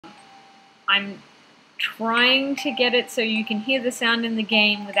I'm trying to get it so you can hear the sound in the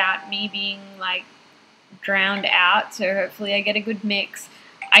game without me being like drowned out, so hopefully I get a good mix.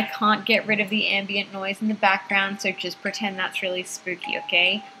 I can't get rid of the ambient noise in the background, so just pretend that's really spooky,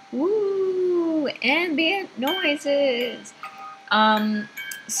 okay? Woo! Ambient noises!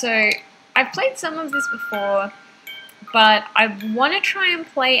 So I've played some of this before, but I want to try and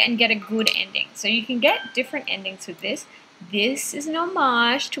play and get a good ending. So you can get different endings with this. This is an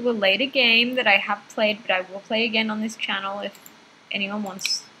homage to a later game that I have played, but I will play again on this channel if anyone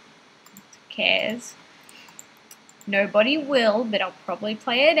cares. Nobody will, but I'll probably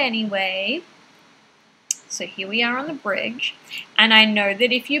play it anyway. So here we are on the bridge, and I know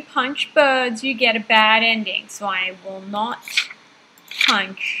that if you punch birds, you get a bad ending, so I will not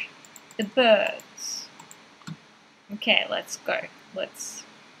punch the birds. Okay, let's go. Let's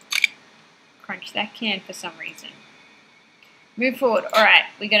crunch that can for some reason. Move forward. All right,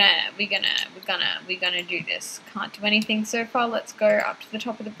 we're gonna do this. Can't do anything so far. Let's go up to the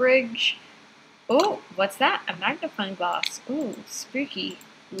top of the bridge. Oh, what's that? A magnifying glass. Ooh, spooky.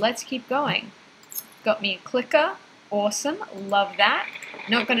 Let's keep going. Got me a clicker. Awesome. Love that.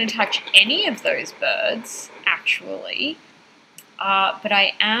 Not going to touch any of those birds, actually. But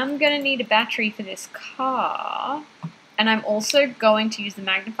I am going to need a battery for this car. And I'm also going to use the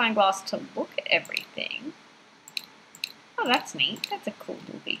magnifying glass to look at everything. Oh, that's neat. That's a cool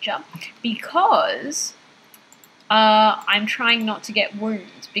little feature. Because I'm trying not to get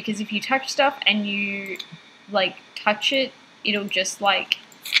wounds. Because if you touch stuff and you, like, touch it, it'll just, like,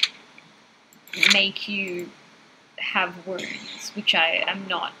 make you have wounds, which I am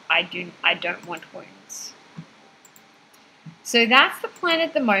not. I don't want wounds. So that's the plan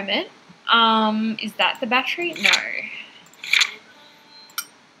at the moment. Is that the battery? No.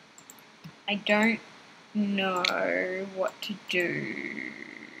 I don't know what to do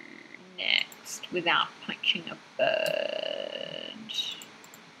next without punching a bird.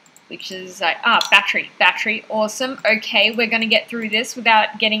 Which is like, battery, awesome. Okay, we're gonna get through this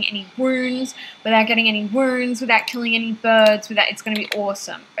without getting any wounds, without killing any birds, it's gonna be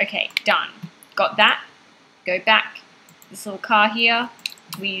awesome. Okay, done. Got that. Go back. This little car here,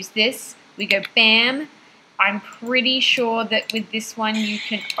 we use this, we go bam. I'm pretty sure that with this one you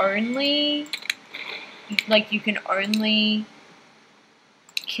can only,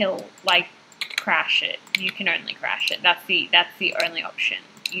 crash it. You can only crash it. That's the only option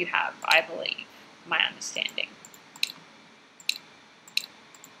you have, I believe, my understanding.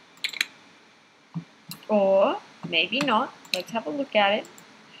 Or maybe not. Let's have a look at it.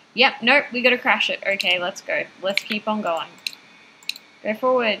 Yep, nope, we gotta crash it. Okay, let's go. Let's keep on going. Go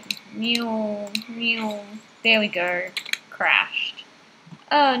forward. Meow, meow. There we go. Crashed.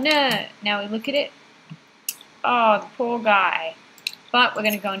 Oh no. Now we look at it. Oh, the poor guy. But we're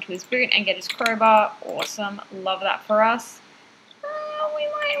gonna go into his boot and get his crowbar. Awesome. Love that for us.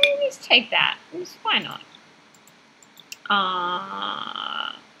 We'll just take that. Why not?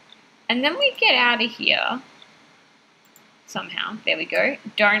 And then we get out of here. Somehow. There we go.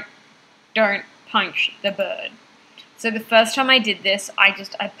 Don't punch the bird. So the first time I did this, I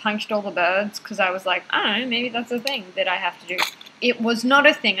punched all the birds because I was like, I don't know, maybe that's a thing that I have to do. It was not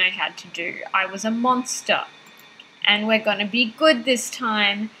a thing I had to do. I was a monster. And we're going to be good this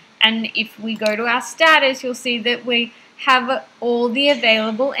time. And if we go to our status, you'll see that we have all the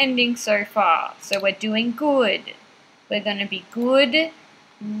available endings so far. So we're doing good. We're going to be good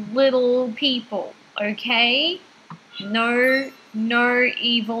little people, okay? No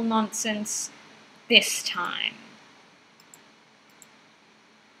evil nonsense this time.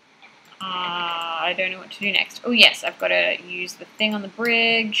 I don't know what to do next. Oh yes, I've got to use the thing on the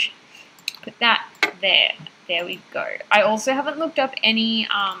bridge. Put that there. There we go. I also haven't looked up any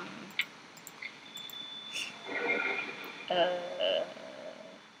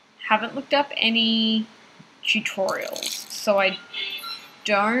tutorials, so I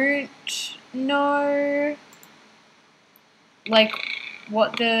don't know like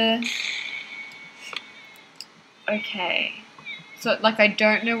what the so like I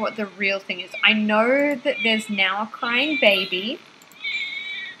don't know what the real thing is. I know that there's now a crying baby,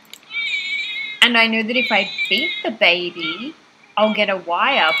 and I know that if I beat the baby I'll get a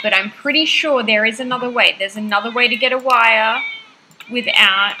wire, but I'm pretty sure there is another way. There's another way to get a wire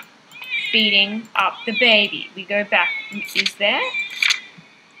without beating up the baby. We go back. Is there?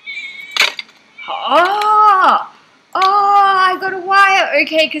 Oh, I got a wire.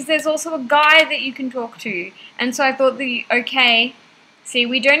 Okay, because there's also a guy that you can talk to. And so I thought, okay, see,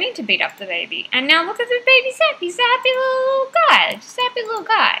 we don't need to beat up the baby. And now look at the baby's happy. He's a happy little guy. Just a happy little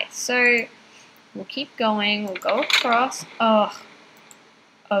guy. So we'll keep going. We'll go across. Oh,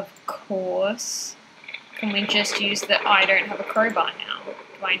 of course, can we just use the... I don't have a crowbar now.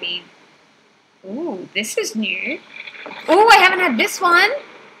 Do I need... Ooh, this is new. Ooh, I haven't had this one.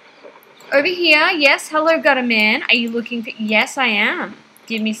 Over here, yes, hello gutter man. Are you looking for... Yes, I am.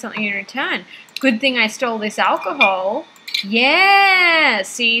 Give me something in return. Good thing I stole this alcohol. Yeah!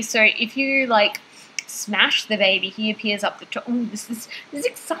 See, so if you, like, smash the baby, he appears up the top. Ooh, this is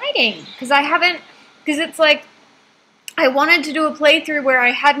exciting. Because I haven't... Because it's like... I wanted to do a playthrough where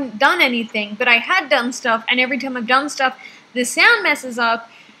I hadn't done anything, but I had done stuff, and every time I've done stuff, the sound messes up,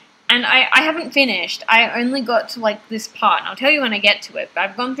 and I haven't finished. I only got to, like, this part, and I'll tell you when I get to it, but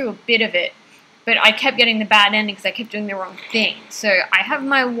I've gone through a bit of it, but I kept getting the bad ending because I kept doing the wrong thing. So I have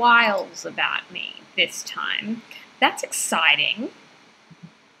my wiles about me this time. That's exciting.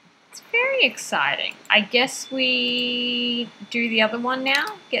 It's very exciting. I guess we do the other one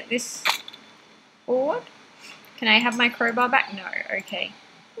now? Get this forward? Can I have my crowbar back? No, okay.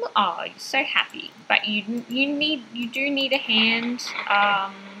 Oh, you're so happy. But you do need a hand,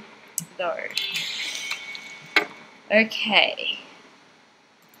 though. Okay.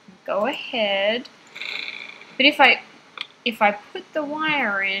 Go ahead. But if I put the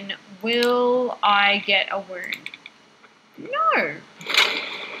wire in, will I get a wound? No.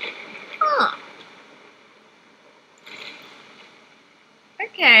 Huh.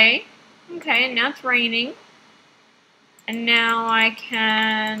 Okay. Okay, and now it's raining. And now I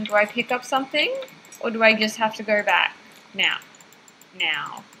can... Do I pick up something? Or do I just have to go back? Now.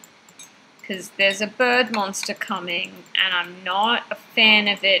 Because there's a bird monster coming, and I'm not a fan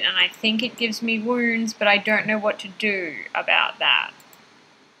of it, and I think it gives me wounds, but I don't know what to do about that.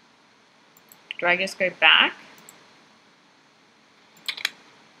 Do I just go back?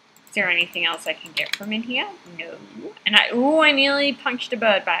 Is there anything else I can get from in here? No. And I nearly punched a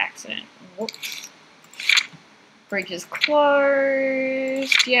bird by accident. Whoops. Bridge is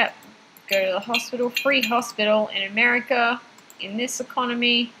closed. Yep. Go to the hospital. Free hospital in America. In this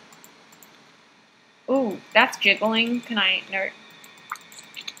economy. Ooh, that's jiggling. Can I... Nope.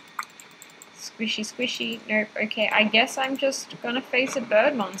 Squishy, squishy. Nope. Okay, I guess I'm just gonna face a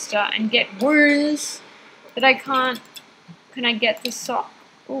bird monster and get wounds that I can't... Can I get the sock?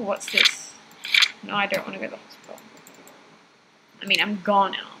 Ooh, what's this? No, I don't want to go to the hospital. I mean, I'm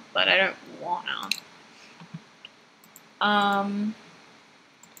gonna, but I don't wanna.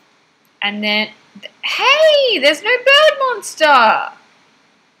 And then... Hey! There's no bird monster!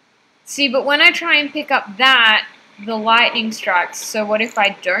 See, but when I try and pick up that, the lightning strikes. So what if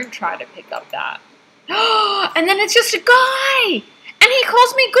I don't try to pick up that? And then it's just a guy! And he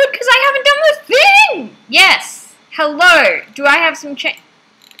calls me good because I haven't done the thing! Yes! Hello! Do I have some change?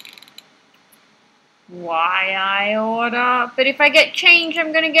 Why I order? But if I get change,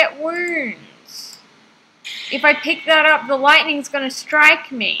 I'm going to get wounds. If I pick that up, the lightning's going to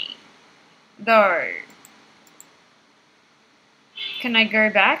strike me. Though. Can I go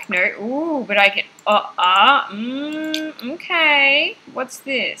back? No. Ooh, but I can... okay. What's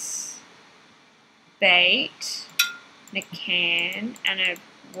this? Bait. And a can. And a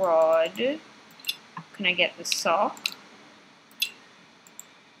rod. Can I get the sock?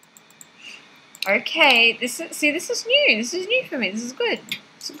 Okay. This is new. This is new for me. This is good.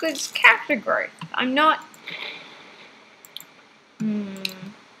 This is good. It's character growth. I'm not...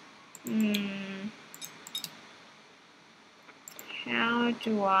 How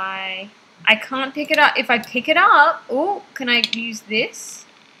do I can't pick it up. If I pick it up, oh, can I use this?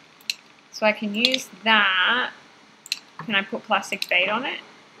 So I can use that. Can I put plastic bait on it?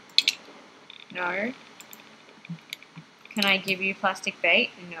 No. Can I give you plastic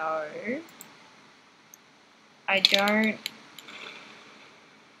bait? No. I don't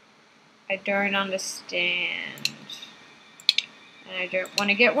understand. And I don't want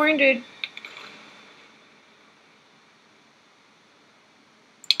to get wounded.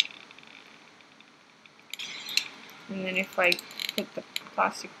 And then if I put the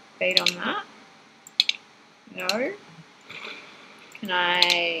plastic bait on that, no. Can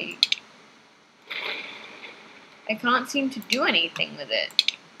I can't seem to do anything with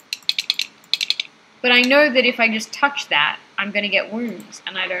it. But I know that if I just touch that, I'm going to get wounds,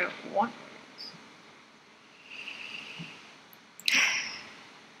 and I don't want wounds.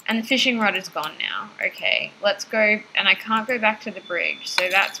 And the fishing rod is gone now. Okay, let's go, and I can't go back to the bridge, so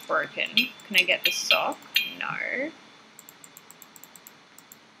that's broken. Can I get the sock? No.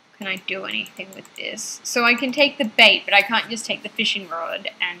 Can I do anything with this? So I can take the bait, but I can't just take the fishing rod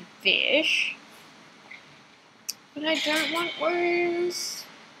and fish. But I don't want worms.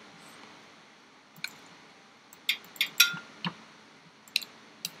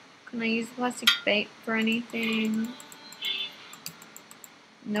 Can I use the plastic bait for anything?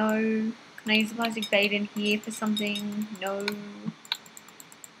 No. Can I use the plastic bait in here for something? No.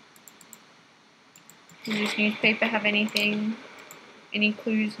 Does this newspaper have anything? Any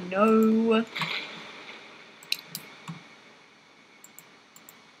clues? No.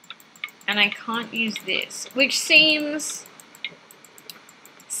 And I can't use this, which seems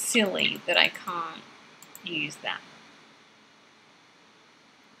silly that I can't use that.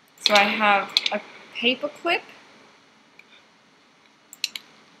 So I have a paper clip.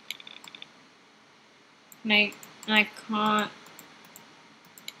 And I can't.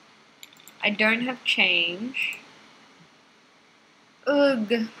 I don't have change.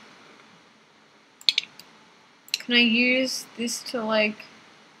 Ugh. Can I use this to like...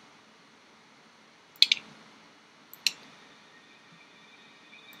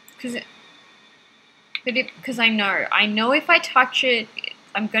 Because I know if I touch it,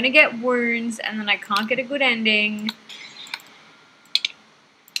 I'm gonna get wounds, and then I can't get a good ending.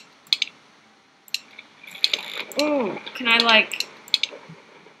 Ooh, can I like...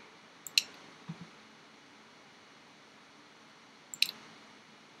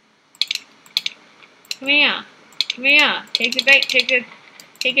 Come here. Come here. Take the bait. Take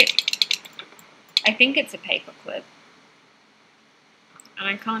it. I think it's a paper clip. And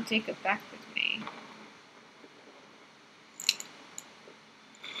I can't take it back with me.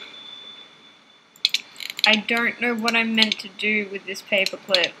 I don't know what I'm meant to do with this paper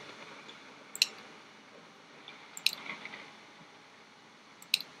clip.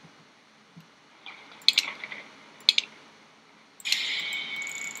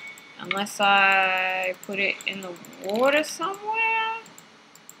 Unless I put it in the water somewhere.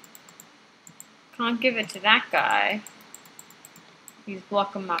 Can't give it to that guy. He's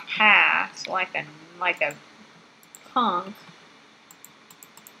blocking my path like a punk.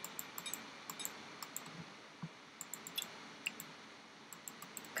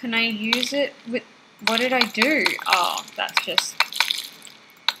 Can I use it with... What did I do? Oh, that's just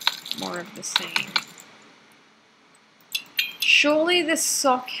more of the same. Surely this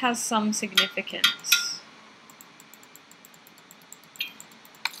sock has some significance.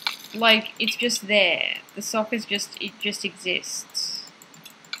 Like, it's just there. The sock is just... It just exists.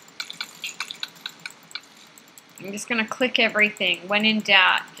 I'm just gonna click everything. When in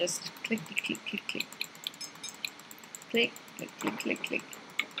doubt, just click, click, click, click, click. Click, click, click, click, click.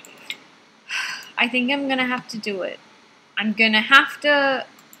 I think I'm gonna have to do it. I'm gonna have to...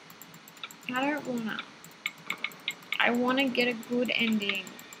 I don't wanna... I wanna get a good ending.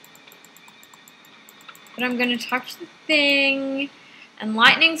 But I'm gonna touch the thing, and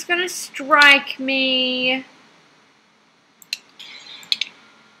lightning's gonna strike me.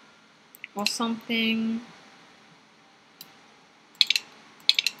 Or something.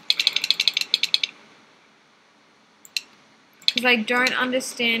 Because I don't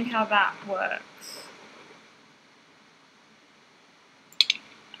understand how that works.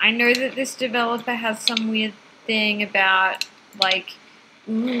 I know that this developer has some weird thing about, like,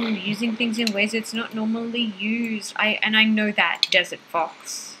 using things in ways it's not normally used. And I know that, Desert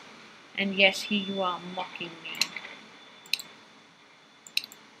Fox. And yes, here you are mocking me.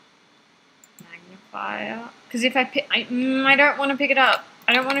 Magnifier. Because if I pick... I don't want to pick it up.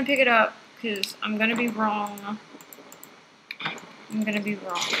 I don't want to pick it up because I'm going to be wrong. I'm going to be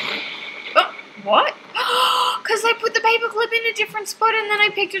wrong. Oh, what? Because I put the paperclip in a different spot and then I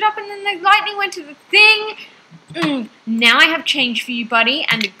picked it up and then the lightning went to the thing. Now I have change for you, buddy,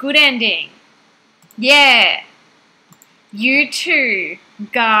 and a good ending. Yeah. You too,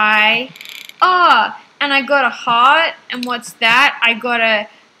 guy. Oh, and I got a heart. And what's that? I got a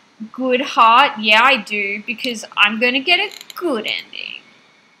good heart. Yeah, I do, because I'm going to get a good ending.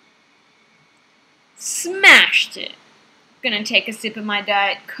 Smashed it. Gonna take a sip of my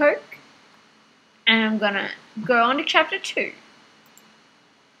Diet Coke. And I'm gonna go on to chapter 2.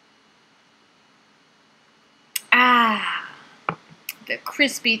 Ah, the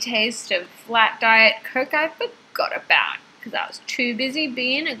crispy taste of flat Diet Coke I forgot about because I was too busy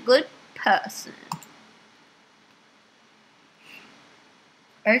being a good person.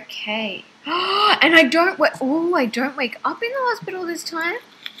 Okay. And I don't wake up in the hospital this time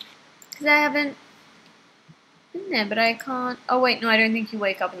because I haven't been there, but I can't. Oh wait, no, I don't think you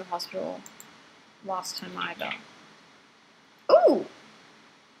wake up in the hospital last time either. Ooh,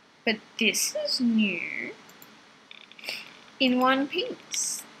 but this is new. In one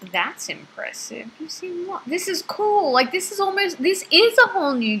piece. That's impressive. You see what? This is cool. Like, this is a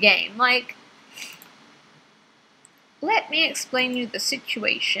whole new game. Like, let me explain you the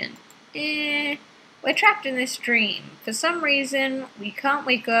situation. We're trapped in this dream. For some reason, we can't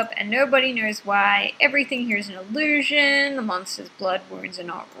wake up and nobody knows why. Everything here is an illusion. The monster's blood wounds are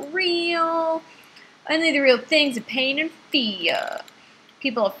not real. Only the real things are pain and fear.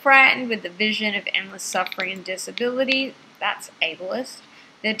 People are frightened with the vision of endless suffering and disability. That's ableist.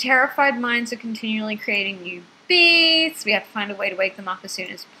 Their terrified minds are continually creating new beasts. We have to find a way to wake them up as soon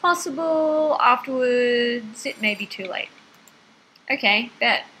as possible. Afterwards, it may be too late. Okay,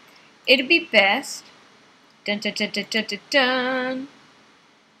 bet. It'd be best. Dun dun dun dun dun dun dun.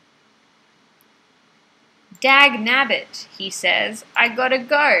 Dag nabbit, he says. I gotta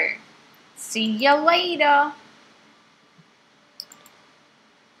go. See ya later.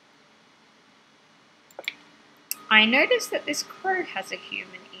 I notice that this crow has a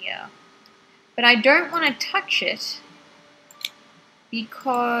human ear, but I don't want to touch it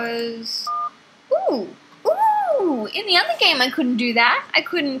because... Ooh! Ooh! In the other game I couldn't do that. I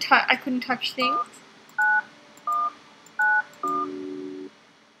couldn't touch things.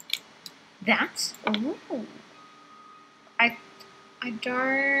 That? Ooh. I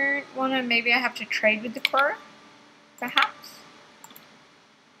don't want to... Maybe I have to trade with the crow? Perhaps?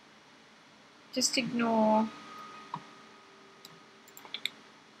 Just ignore...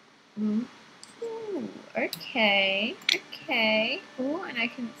 Ooh, okay, okay. Ooh, and I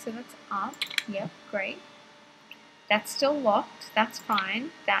can, so that's up. Yep, great. That's still locked. That's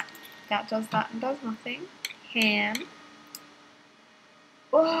fine. That does that and does nothing. Ham.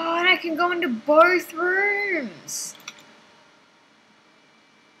 Oh, and I can go into both rooms.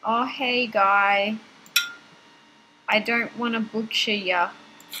 Oh, hey, guy. I don't want to butcher ya.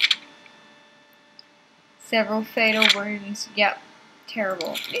 Several fatal wounds. Yep.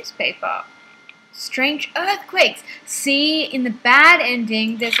 Terrible. Newspaper. Strange earthquakes. See, in the bad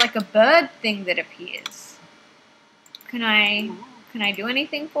ending, there's like a bird thing that appears. Can I do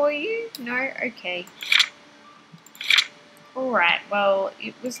anything for you? No? Okay. Alright, well,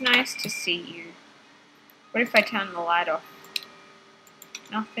 it was nice to see you. What if I turn the light off?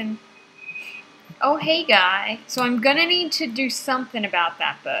 Nothing. Oh, hey, guy. So I'm gonna need to do something about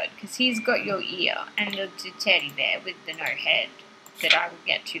that bird, because he's got your ear, and the teddy bear with the no head that I will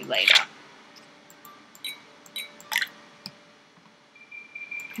get to later.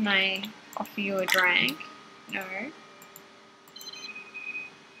 Can I offer you a drink? No.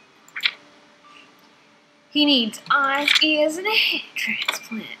 He needs eyes, ears, and a hair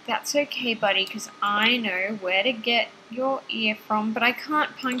transplant. That's okay, buddy, because I know where to get your ear from, but I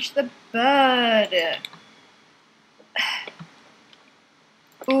can't punch the bird.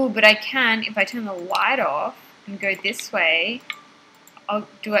 Ooh, but I can if I turn the light off and go this way.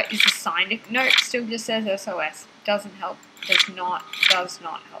 Is the sign? No, it still just says SOS. Doesn't help. Does not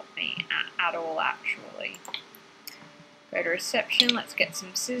help me at all, actually. Go to reception. Let's get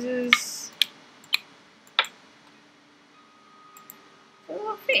some scissors. A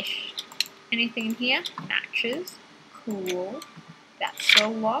little fish. Anything in here? Matches. Cool. That's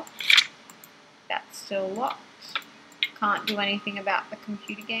still locked. That's still locked. Can't do anything about the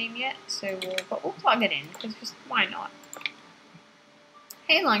computer game yet, so we'll plug it in, because just why not?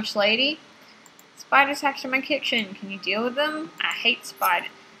 Hey, lunch lady. Spiders hatched in my kitchen. Can you deal with them? I hate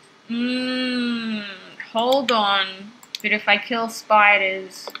spiders. Hold on. But if I kill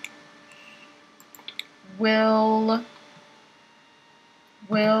spiders, will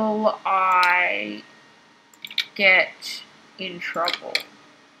I get in trouble?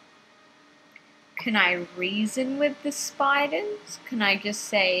 Can I reason with the spiders? Can I just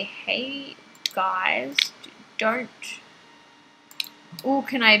say, hey, guys, don't... Ooh,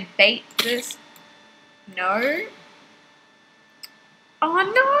 can I bait this? No?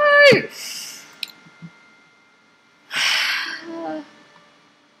 Oh, no!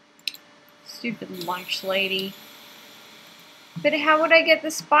 Stupid lunch lady. But how would I get the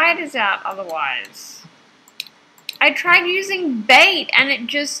spiders out otherwise? I tried using bait and it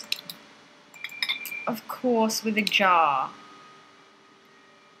just... Of course, with a jar.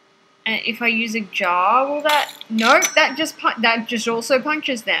 And if I use a jar, will that... Nope, that just also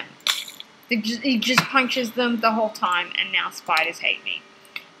punches them. It just punches them the whole time, and now spiders hate me.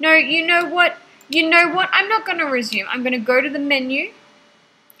 No, you know what? You know what? I'm not going to resume. I'm going to go to the menu.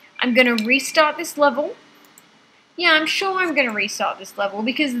 I'm going to restart this level. Yeah, I'm sure I'm going to restart this level,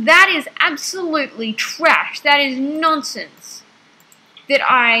 because that is absolutely trash. That is nonsense.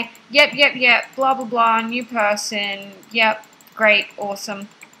 Yep, blah, blah, blah, new person. Yep, great, awesome.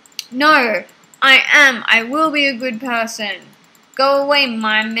 No, I will be a good person. Go away,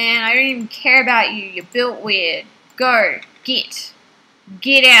 my man. I don't even care about you. You're built weird. Go. Get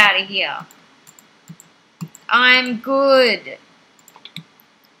out of here. I'm good.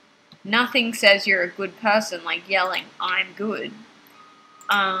 Nothing says you're a good person like yelling, I'm good.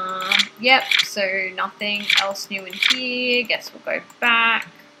 Yep, so nothing else new in here. Guess we'll go back.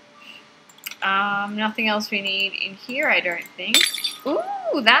 Nothing else we need in here, I don't think.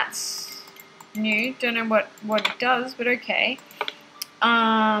 Ooh, that's new. Don't know what it does, but okay.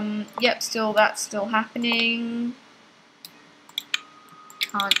 Yep, that's still happening.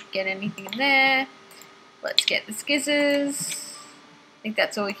 Can't get anything in there. Let's get the skizzers. I think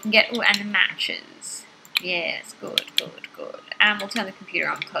that's all we can get. Oh, and the matches. Yes, good. And we'll turn the computer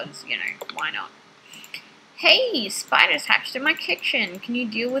on because, you know, why not? Hey, spiders hatched in my kitchen. Can you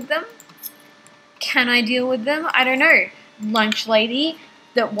deal with them? Can I deal with them? I don't know. Lunch lady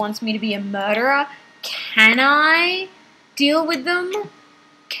that wants me to be a murderer. Can I deal with them?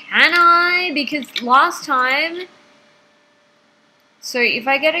 Can I? Because last time... So if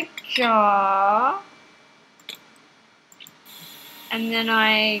I get a jar... And then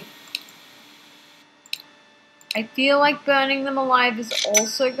I feel like burning them alive is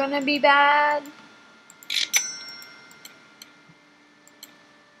also gonna be bad.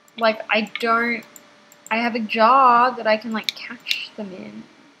 Like, I have a jar that I can, like, catch them in.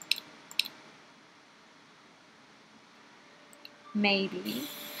 Maybe.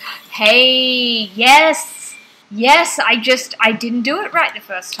 Hey, yes! Yes, I didn't do it right the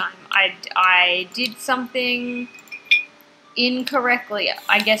first time. I did something incorrectly.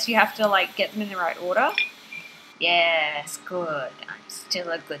 I guess you have to, like, get them in the right order. Yes, good. I'm still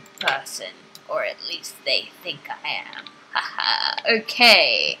a good person. Or at least they think I am. Haha.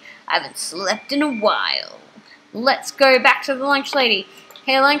 Okay. I haven't slept in a while. Let's go back to the lunch lady.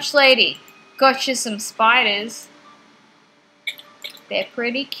 Hey, lunch lady. Got you some spiders. They're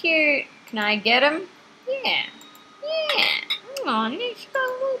pretty cute. Can I get them? Yeah. Yeah. Aw, nice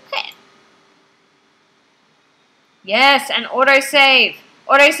little pet. Yes, and autosave.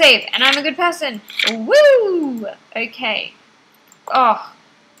 Autosave, and I'm a good person. Woo! Okay. Oh,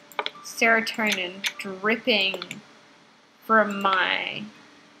 serotonin dripping from my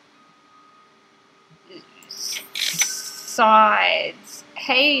sides.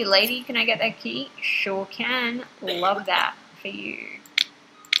 Hey, lady, can I get that key? Sure can. Love that for you.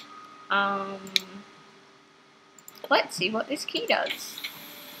 Let's see what this key does.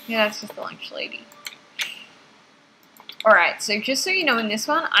 Yeah, that's just the lunch lady. Alright, so just so you know, in this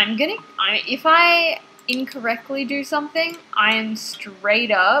one, if I incorrectly do something, I am straight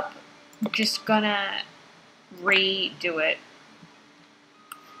up just gonna redo it.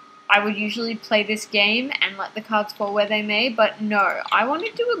 I would usually play this game and let the cards fall where they may, but no, I want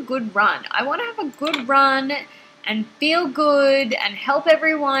to do a good run. I want to have a good run and feel good and help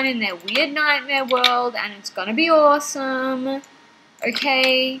everyone in their weird nightmare world, and it's gonna be awesome.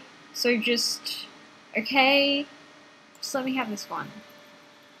 Okay? So just... Okay? Just let me have this one.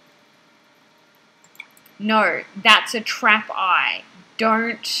 No, that's a trap eye.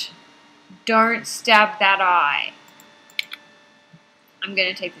 Don't stab that eye. I'm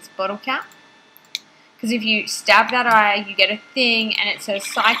going to take this bottle cap. Because if you stab that eye, you get a thing and it says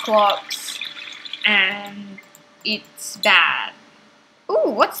Cyclops and it's bad.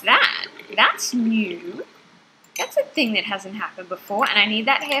 Ooh, what's that? That's new. That's a thing that hasn't happened before, and I need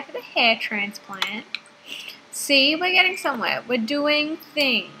that hair for the hair transplant. See, we're getting somewhere. We're doing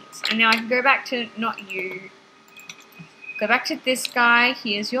things. And now I can go back to, not you. Go back to this guy.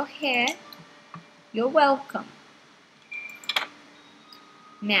 Here's your hair. You're welcome.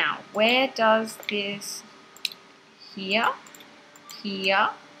 Now, where does this... Here?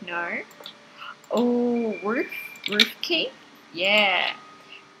 Here? No. Oh, roof? Roof key? Yeah.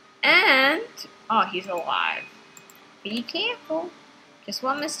 And... Oh, he's alive. Be careful. Just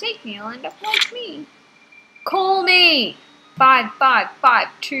one mistake and you'll end up like me. Call me!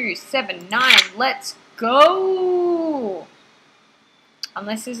 555279. Let's go!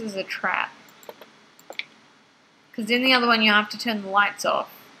 Unless this is a trap. Because in the other one you have to turn the lights off.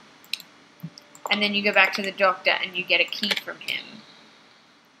 And then you go back to the doctor and you get a key from him.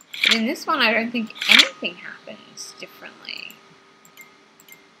 But in this one I don't think anything happens differently.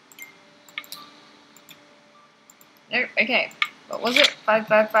 No, okay. What was it?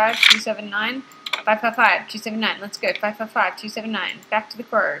 555279? 555279. Let's go. 555279. Back to the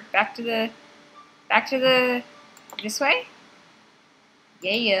crow. Back to the... This way?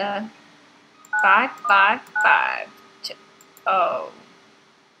 Yeah. 555. Oh.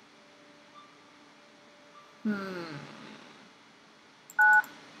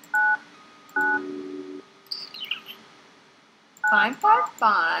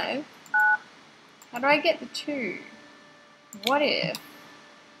 555. How do I get the 2? What if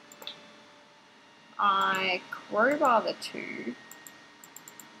I crowbar the 2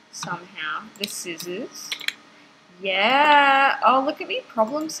 somehow. The scissors. Yeah. Oh, look at me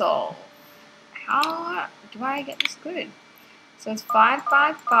problem solve. How do I get this good? So it's 5,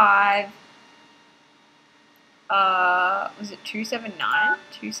 5, 5. Was it 279?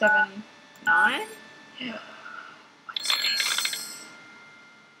 279? What's this?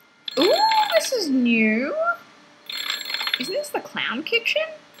 Ooh, this is new. Isn't this the clown kitchen?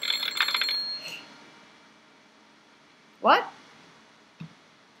 What?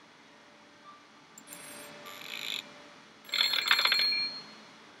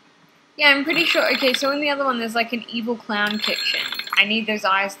 Yeah, I'm pretty sure. Okay, so in the other one, there's like an evil clown kitchen. I need those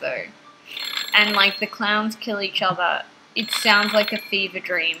eyes though. And like the clowns kill each other. It sounds like a fever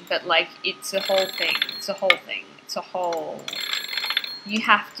dream, but like it's a whole thing. It's a whole thing. It's a whole. You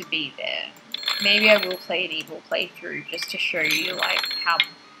have to be there. Maybe I will play an evil playthrough just to show you like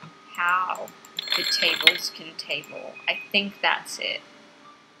how the tables can table. I think that's it.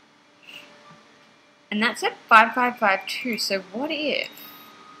 And that's at 5552. So what if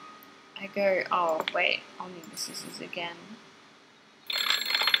I go? Oh wait, I'll need the scissors again.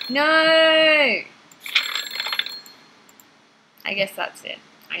 No! I guess that's it.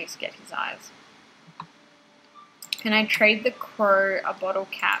 I just get his eyes. Can I trade the crow a bottle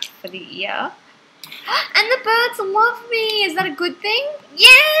cap for the ear? And the birds love me! Is that a good thing?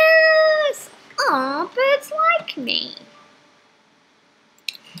 Yes! Aw, birds like me.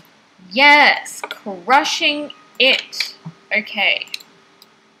 Yes! Crushing it. Okay.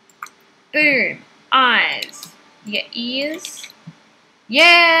 Boom. Eyes. Your ears.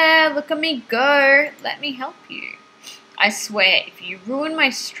 Yeah! Look at me go. Let me help you. I swear, if you ruin my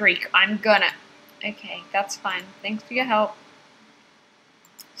streak, I'm gonna... Okay, that's fine. Thanks for your help.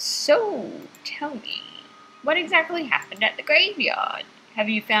 So, tell me, what exactly happened at the graveyard? Have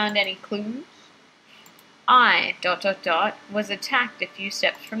you found any clues? I, ... was attacked a few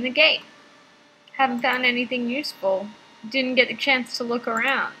steps from the gate. Haven't found anything useful. Didn't get the chance to look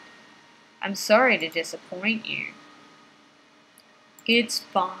around. I'm sorry to disappoint you. It's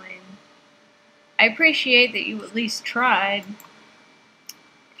fine. I appreciate that you at least tried.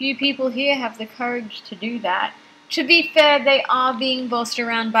 Few people here have the courage to do that. To be fair, they are being bossed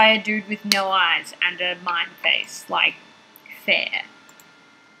around by a dude with no eyes and a mime face. Like, fair.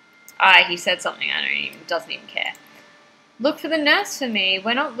 He said something, doesn't even care. Look for the nurse for me.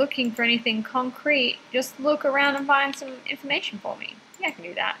 We're not looking for anything concrete. Just look around and find some information for me. Yeah, I can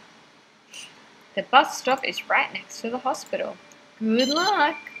do that. The bus stop is right next to the hospital. Good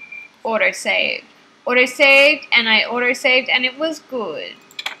luck. Autosaved. Autosaved, and I autosaved, and it was good.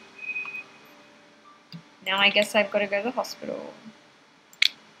 Now I guess I've got to go to the hospital.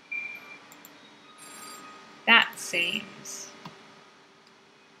 That seems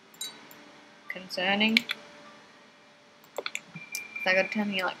concerning. I got to turn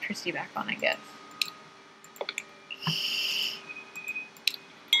the electricity back on, I guess.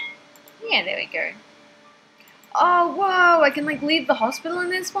 Yeah, there we go. Oh, whoa, I can like leave the hospital in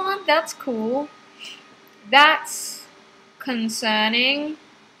this one? That's cool. That's concerning.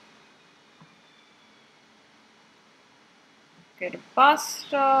 Go to bus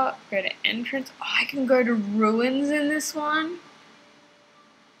stop, go to entrance. Oh, I can go to ruins in this one.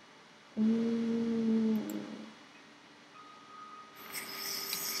 Ooh.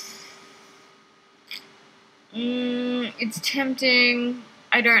 It's tempting.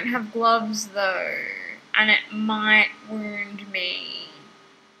 I don't have gloves though, and it might wound me.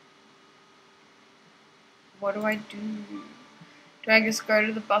 What do I do? Do I just go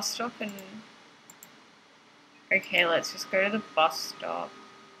to the bus stop and... Okay, let's just go to the bus stop.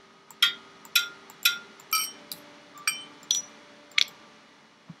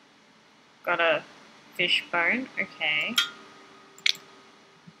 Got a fish bone, okay.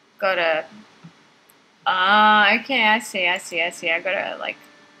 Got a... okay, I see. I gotta, like...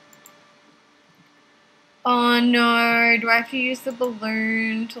 Oh no, do I have to use the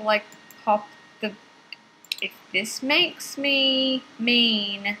balloon to, like, pop the... If this makes me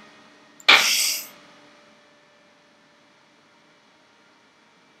mean...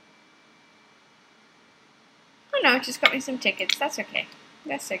 Oh no, it just got me some tickets. That's okay.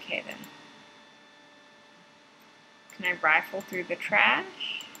 That's okay then. Can I rifle through the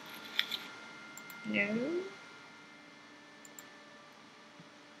trash? No.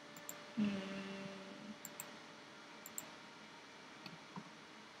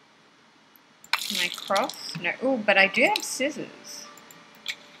 Can I cross? No. Oh, but I do have scissors.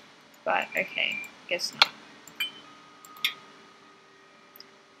 But, okay. Guess not.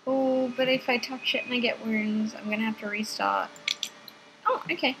 Oh, but if I touch it and I get wounds, I'm gonna have to restart. Oh,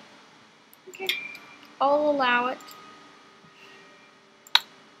 okay. Okay. I'll allow it.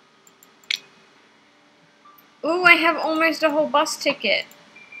 Ooh, I have almost a whole bus ticket.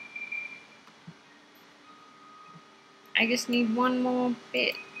 I just need one more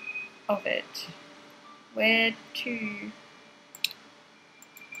bit of it. Where to?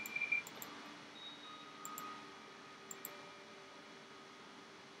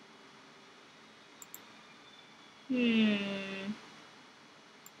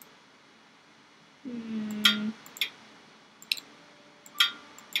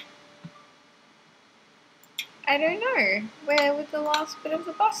 I don't know. Where would the last bit of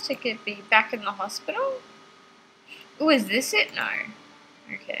the bus ticket be? Back in the hospital? Ooh, is this it? No.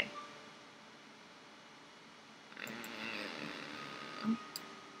 Okay.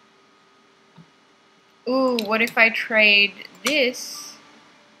 Ooh, what if I trade this?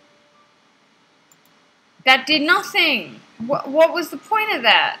 That did nothing! What was the point of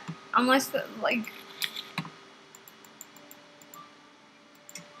that? Unless, like...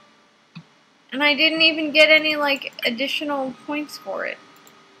 And I didn't even get any, like, additional points for it.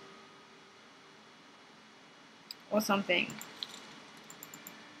 Or something.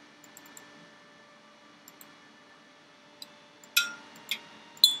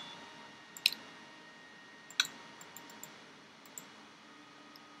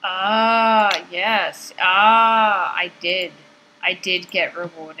 Ah, yes. Ah, I did. I did get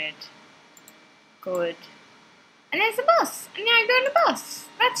rewarded. Good. And there's a bus. And now I go on a bus.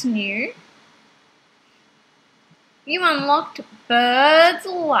 That's new. You unlocked birds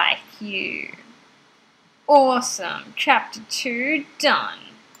like you. Awesome. Chapter 2 done.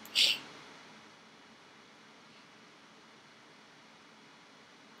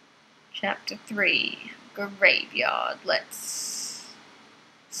 Chapter 3 Graveyard. Let's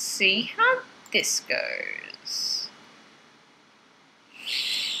see how this goes.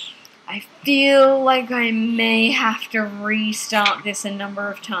 I feel like I may have to restart this a number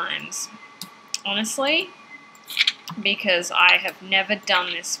of times. Honestly, because I have never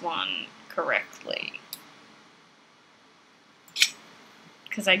done this one correctly.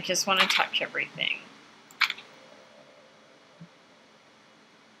 Because I just want to touch everything.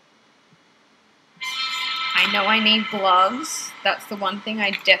 I know I need gloves. That's the one thing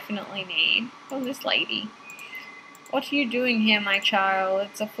I definitely need. Oh, this lady. What are you doing here, my child?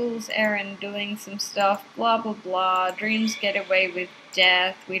 It's a fool's errand doing some stuff. Blah, blah, blah. Dreams get away with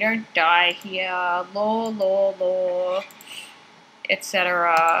death. We don't die here. Law, law, law.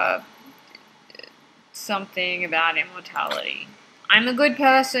 Etc. Something about immortality. I'm a good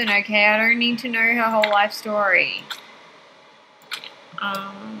person, okay? I don't need to know her whole life story.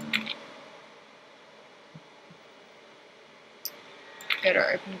 Go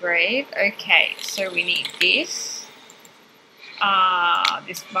to open grave. Okay, so we need this.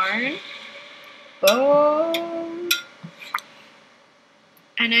 This bone. Bone.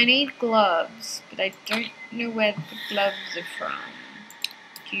 And I need gloves, but I don't know where the gloves are from.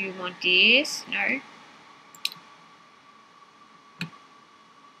 Do you want this? No.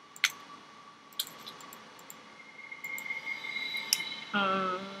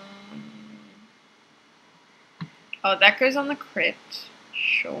 Oh, that goes on the crypt.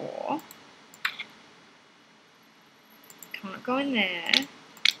 Sure. Can't go in there.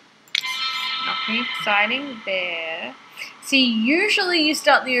 Nothing exciting there. See, usually you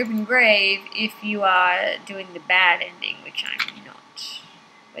start the open grave if you are doing the bad ending, which I'm not.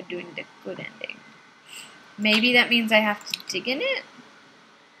 We're doing the good ending. Maybe that means I have to dig in it?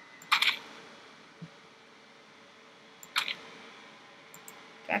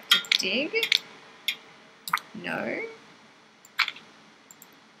 Do I have to dig? No.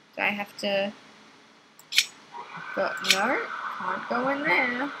 Do I have to go? No, can't go in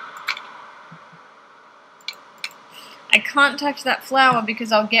there. I can't touch that flower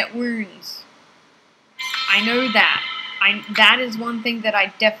because I'll get wounds. I know that. That is one thing that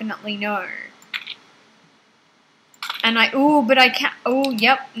I definitely know. And but I can't,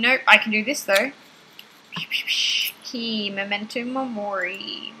 yep, nope, I can do this though. Key, memento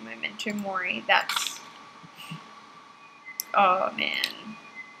mori, that's, oh man.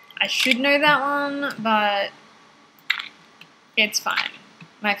 I should know that one, but it's fine.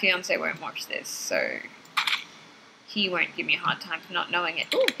 My fiance won't watch this, so he won't give me a hard time for not knowing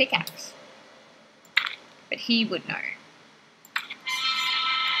it. Ooh, pickaxe. But he would know.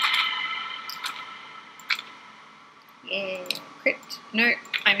 Yeah, crypt. No,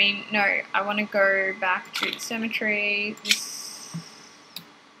 I want to go back to the cemetery. This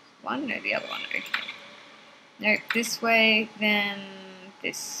one? No, the other one. Okay. No, this way, then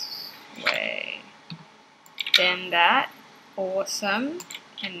this way. Then that. Awesome.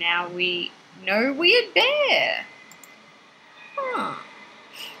 And now we know Weird Bear. Huh.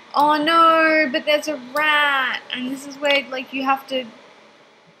 Oh no, but there's a rat, and this is where, like, you have to,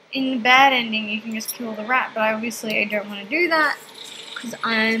 in the bad ending, you can just kill the rat, but obviously I don't want to do that, because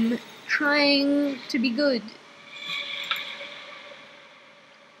I'm trying to be good.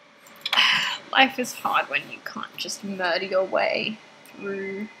 Life is hard when you can't just murder your way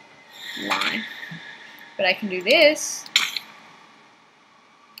through life. But I can do this.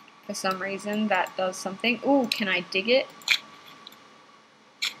 For some reason, that does something. Ooh, can I dig it?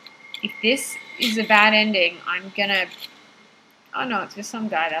 If this is a bad ending, I'm gonna... Oh no, it's just some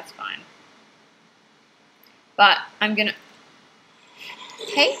guy, that's fine. But I'm gonna...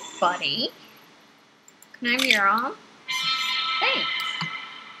 Hey, buddy. Can I have your arm? Thanks.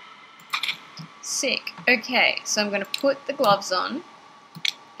 Sick. Okay, so I'm gonna put the gloves on.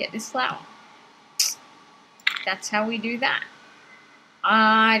 Get this flower. That's how we do that.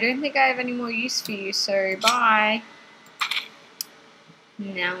 I don't think I have any more use for you, so bye.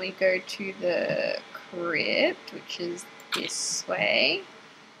 Now we go to the crypt, which is this way.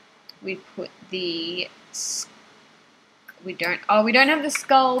 We put the... We don't have the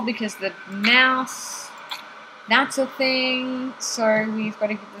skull because the mouse, that's a thing. So we've got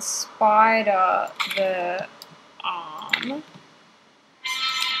to give the spider the arm.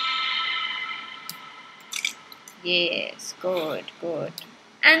 Yes, good, good.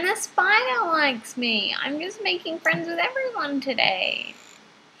 And the spider likes me. I'm just making friends with everyone today.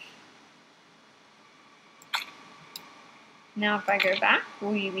 Now if I go back,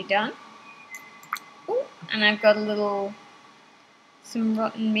 will you be done? Ooh, and I've got a little, some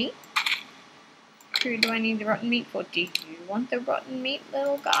rotten meat. Who do I need the rotten meat for? Do you want the rotten meat,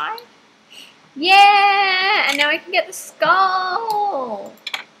 little guy? Yeah! And now I can get the skull!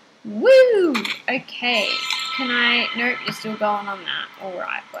 Woo! Okay. Can I... Nope, you're still going on that.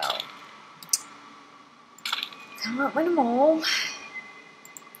 Alright, well. Can't win them all.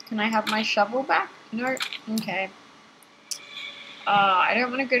 Can I have my shovel back? Nope. Okay. I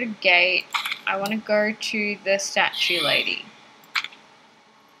don't want to go to gate. I want to go to the statue lady.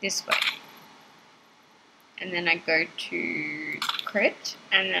 This way. And then I go to crypt.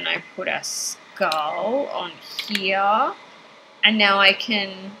 And then I put a skull on here. And now I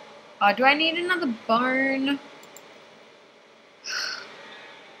can... Oh, do I need another bone?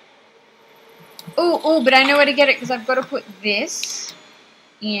 Oh, but I know where to get it because I've got to put this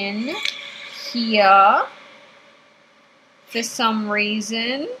in here for some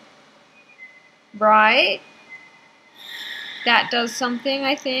reason. Right? That does something,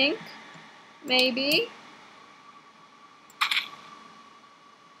 I think. Maybe.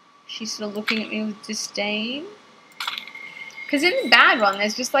 She's still looking at me with disdain. Because in the bad one,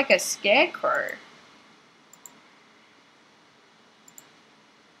 there's just like a scarecrow.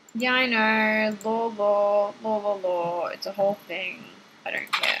 Yeah, I know. Law. It's a whole thing. I don't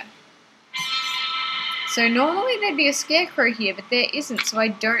care. So normally there'd be a scarecrow here, but there isn't. So I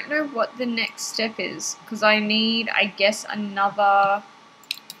don't know what the next step is. Because I need, I guess, another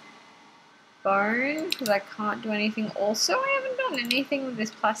bone. Because I can't do anything. Also, I haven't done anything with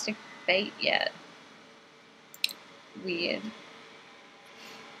this plastic bait yet. Weird.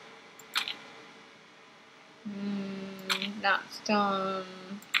 That's done.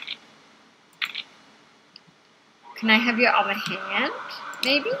 Can I have your other hand?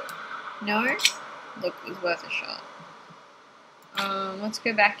 Maybe? No? Look, it was worth a shot. Let's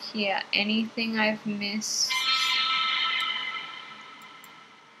go back here. Anything I've missed?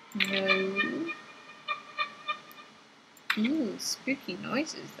 No. Ooh, spooky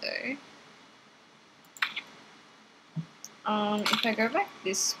noises though. If I go back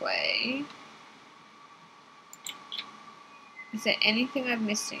this way, is there anything I've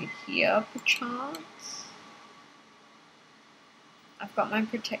missed in here, perchance? I've got my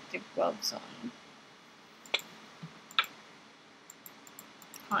protective gloves on.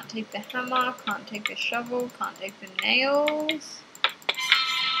 Can't take the hammer, can't take the shovel, can't take the nails.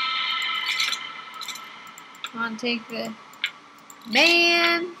 Can't take the...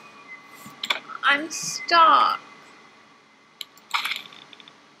 Man! I'm stuck.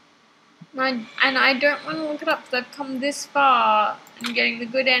 And I don't want to look it up because I've come this far and getting the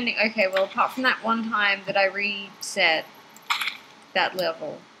good ending. Okay, well, apart from that one time that I reset that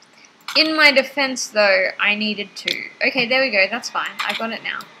level. In my defense, though, I needed to. Okay, there we go. That's fine. I got it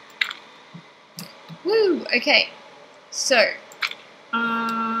now. Woo! Okay. So,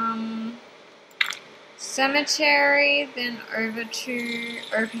 cemetery, then over to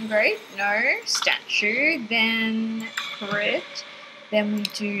open grave. No. Statue, then crypt. Then we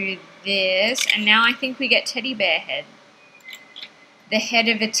do this, and now I think we get teddy bear head. The head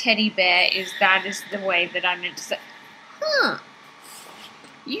of a teddy bear is the way that I meant to say. Huh.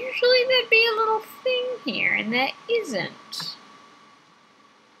 Usually there'd be a little thing here, and there isn't.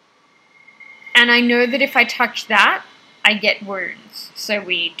 And I know that if I touch that, I get wounds. So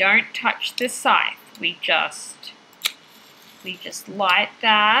we don't touch the scythe. We just light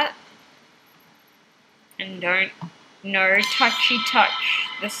that. And don't, no touchy touch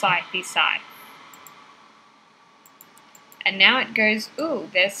the scythe scythe. And now it goes, ooh,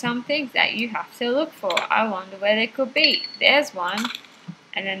 there's some things that you have to look for. I wonder where they could be. There's one.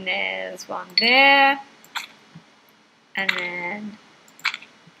 And then there's one there. And then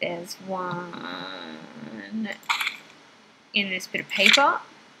there's one in this bit of paper.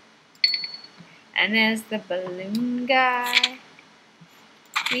 And there's the balloon guy.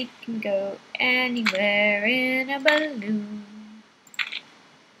 We can go anywhere in a balloon.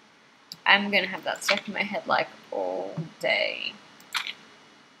 I'm gonna have that stuck in my head like all day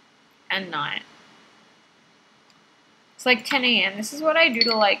and night. It's like 10 a.m. This is what I do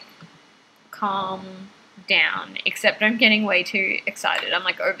to like calm down, except I'm getting way too excited. I'm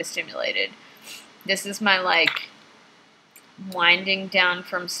like overstimulated. This is my like winding down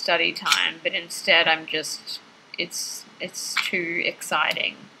from study time, but instead I'm just, it's too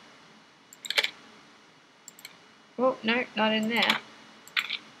exciting. Oh, no, not in there.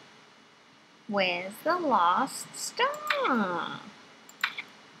 Where's the last star?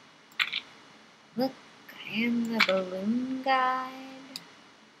 Look, I am the balloon guide.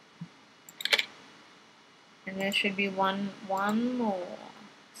 And there should be one more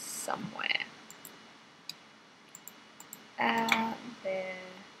somewhere. Out there.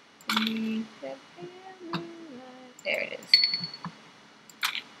 There it is.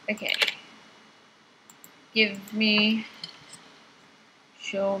 Okay. Give me.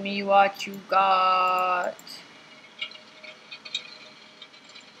 Show me what you got.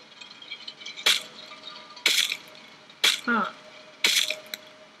 Huh.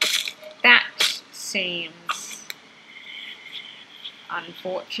 That seems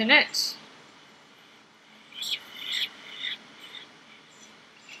unfortunate.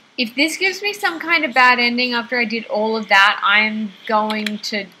 If this gives me some kind of bad ending after I did all of that, I'm going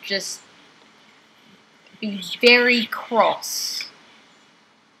to just be very cross.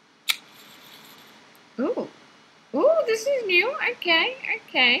 Ooh. Ooh, this is new. Okay,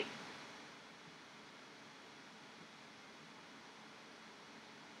 okay.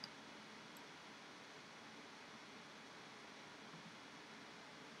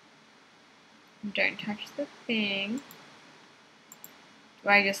 Don't touch the thing. Do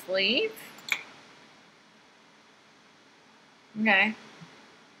I just leave? Okay.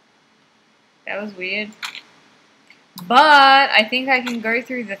 That was weird. But I think I can go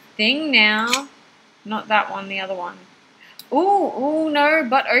through the thing now. Not that one, the other one. Ooh, ooh, no,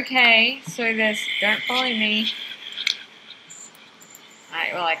 but okay. So there's, don't follow me.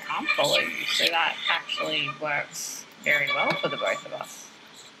 Alright, well I can't follow you, so that actually works very well for the both of us.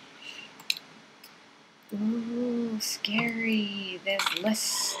 Ooh, scary. There's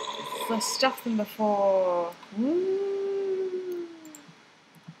less stuff than before. Ooh.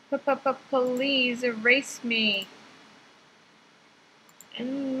 Please erase me.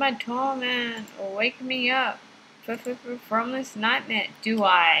 In my torment, wake me up from this nightmare. Do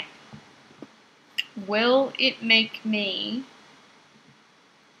I? Will it make me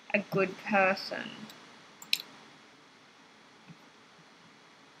a good person?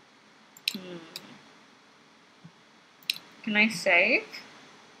 Can I save?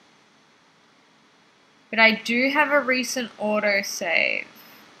 But I do have a recent auto save.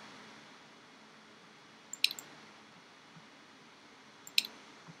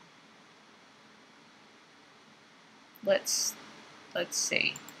 Let's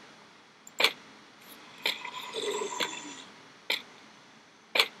see.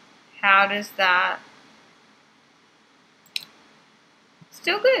 How does that?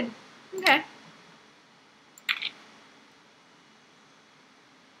 Still good. Okay.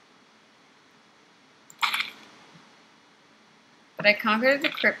 But I can't go to the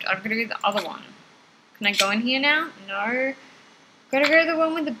crypt. I've got to go to the other one. Can I go in here now? No. Gotta go to the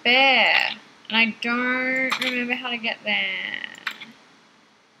one with the bear. And I don't remember how to get there.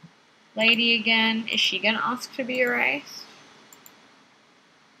 Lady again. Is she gonna ask to be erased?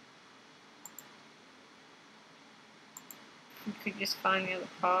 We could just find the other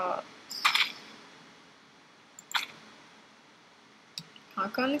parts.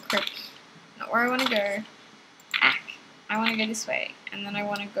 Can't go in the crypt. Not where I want to go. I want to go this way, and then I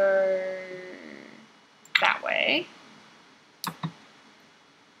want to go that way.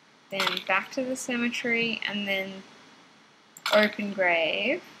 Then back to the cemetery, and then open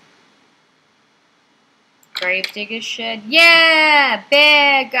grave. Gravedigger's shed. Yeah!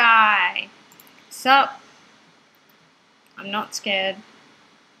 Bear guy! Sup? I'm not scared.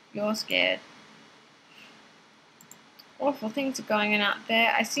 You're scared. Awful things are going on out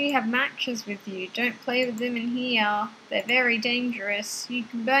there. I see you have matches with you. Don't play with them in here. They're very dangerous. You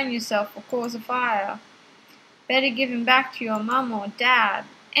can burn yourself or cause a fire. Better give him back to your mum or dad.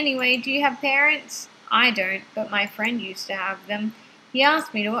 Anyway, do you have parents? I don't, but my friend used to have them. He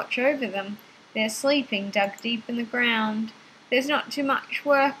asked me to watch over them. They're sleeping, dug deep in the ground. There's not too much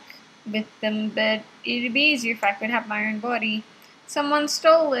work with them, but it'd be easier if I could have my own body. Someone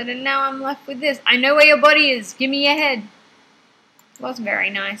stole it, and now I'm left with this. I know where your body is. Give me your head. Wasn't very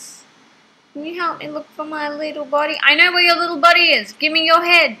nice. Can you help me look for my little body? I know where your little body is. Give me your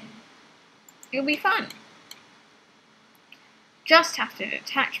head. It'll be fun. Just have to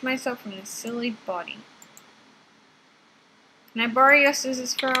detach myself from this silly body. Can I borrow your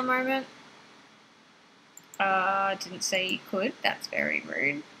scissors for a moment? Didn't say you could. That's very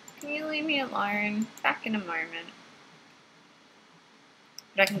rude. Can you leave me alone? Back in a moment.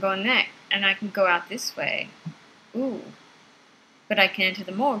 But I can go in there, and I can go out this way. Ooh. But I can enter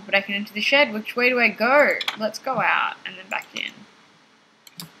the morgue, but I can enter the shed. Which way do I go? Let's go out, and then back in.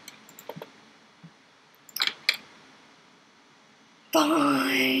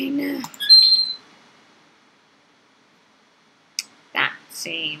 Fine. That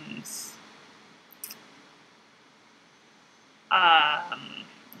seems...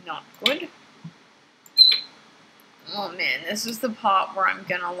 not good. Oh man, this is the part where I'm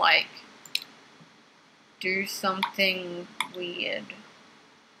gonna, like, do something weird.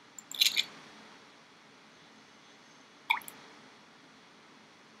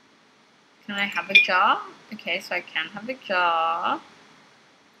 Can I have a jar? Okay, so I can have a jar.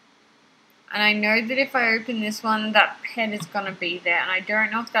 And I know that if I open this one, that head is gonna be there, and I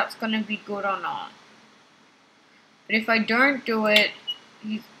don't know if that's gonna be good or not. But if I don't do it,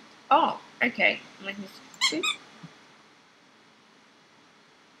 he's... Oh, okay.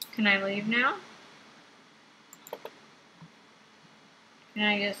 Can I leave now? Can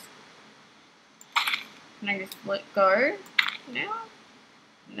I just let go now?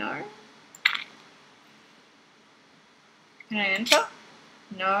 No. Can I enter?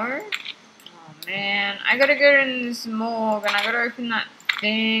 No. Oh man, I gotta go in this morgue and I gotta open that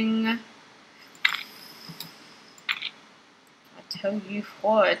thing. I tell you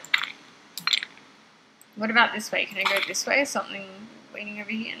what. What about this way? Can I go this way? Something waiting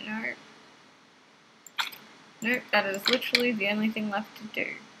over here? No. Nope, that is literally the only thing left to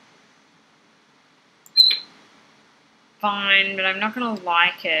do. Fine, but I'm not gonna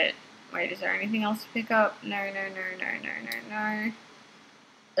like it. Wait, is there anything else to pick up? No, no, no, no, no, no, no.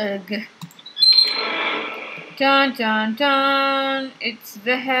 Ugh. Dun, dun, dun. It's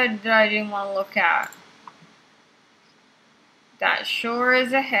the head that I didn't want to look at. That sure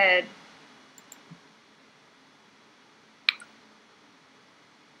is a head.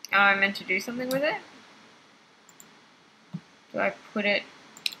 Oh, I meant to do something with it? Do I put it,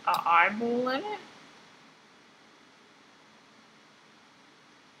 an eyeball in it?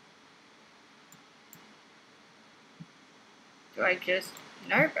 Do I just,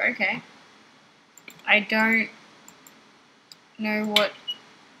 nope, okay. I don't know what,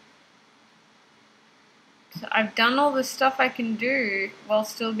 so I've done all the stuff I can do while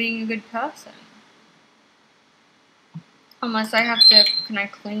still being a good person. Unless I have to, can I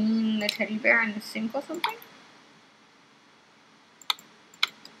clean the teddy bear in the sink or something?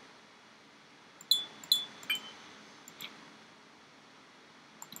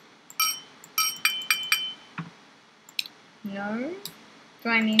 No. Do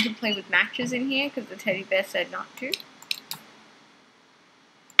I need to play with matches in here because the teddy bear said not to?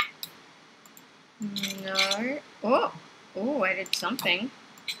 No. Oh! Oh, I did something.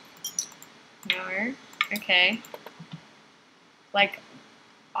 No. Okay. Like,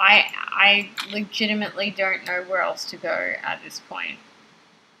 I legitimately don't know where else to go at this point.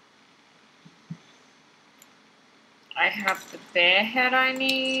 I have the bear head I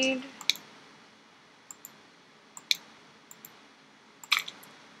need.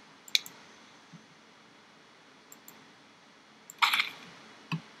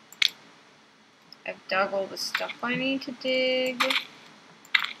 I've dug all the stuff I need to dig.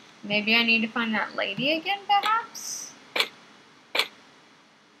 Maybe I need to find that lady again, perhaps?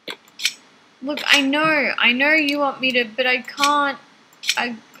 Look, I know you want me to, but I can't.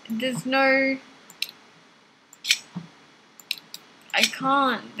 There's no... I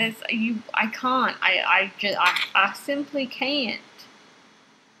can't. I can't. I simply can't.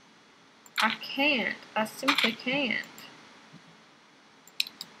 I can't. I simply can't.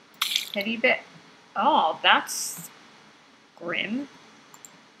 Teddy bear. Oh, that's grim.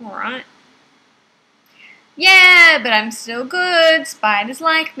 Alright. Yeah, but I'm still good. Spiders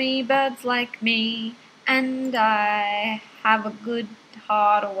like me, birds like me, and I have a good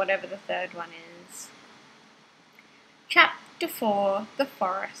heart, or whatever the third one is. Chapter 4, The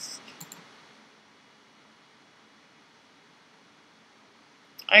Forest.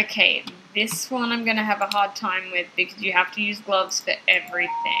 Okay, this one I'm going to have a hard time with because you have to use gloves for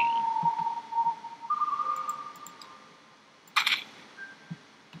everything.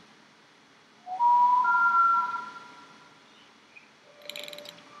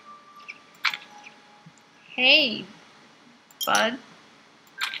 Hey, bud.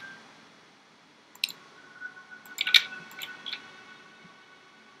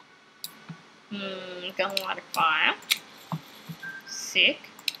 Gonna light a fire. Sick.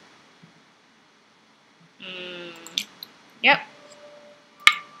 Yep.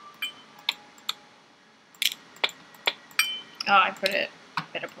 Oh, I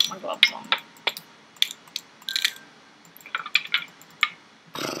better put my gloves on.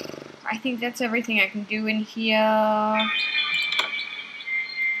 I think that's everything I can do in here.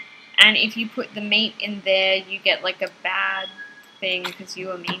 And if you put the meat in there, you get like a bad thing because you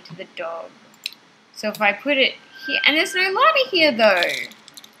were mean to the dog. So if I put it here, and there's no lighter here though.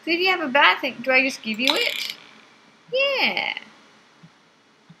 So if you have a bad thing, do I just give you it? Yeah.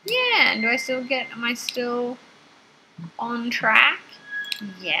 Yeah, and do I still am I still on track?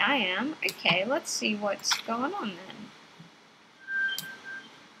 Yeah, I am. Okay, let's see what's going on then.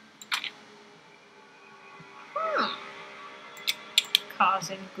 Car's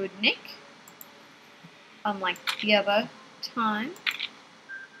in good nick. Unlike the other time.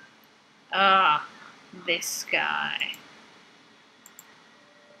 Ah, this guy.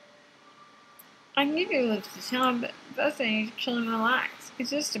 I knew he lived the town, but first I need to chill and relax. It's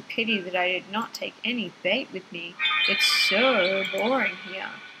just a pity that I did not take any bait with me. It's so boring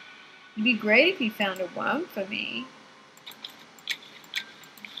here. It'd be great if you found a worm for me.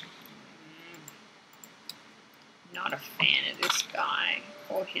 Not a fan of this guy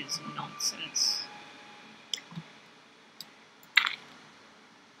or his nonsense.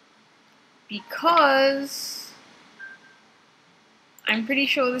 Because I'm pretty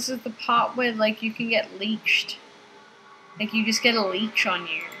sure this is the part where like you can get leeched. Like you just get a leech on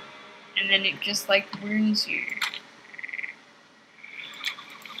you and then it just like wounds you.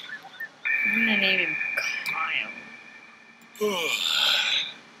 I'm gonna name him Kyle.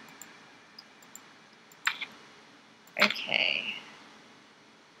 Okay.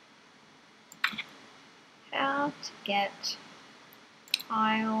 How to get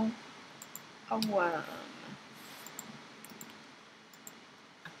Kyle a worm.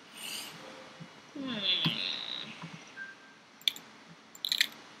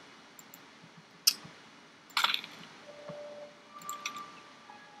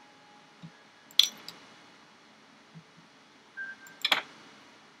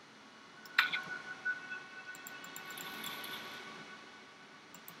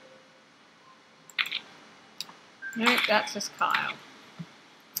 Nope, that's just Kyle.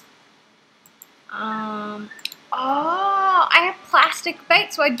 Oh, I have plastic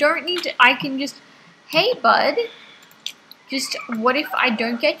bait, so I don't need to, I can just, hey bud, just, what if I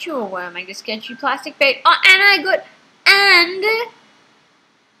don't get you a worm? I just get you plastic bait. Oh, and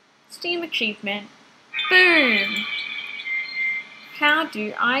Steam achievement. Boom. How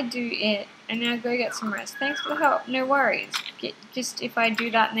do I do it? And now go get some rest. Thanks for the help. No worries. Just if I do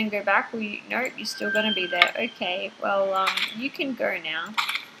that and then go back, will you? Nope, you're still gonna be there. Okay, well, you can go now.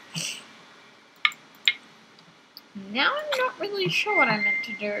 Now I'm not really sure what I meant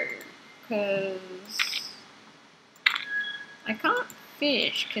to do, because I can't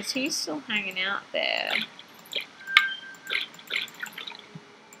fish, because he's still hanging out there.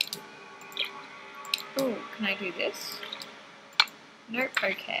 Ooh, can I do this? Nope,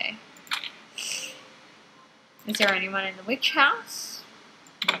 okay. Is there anyone in the witch house?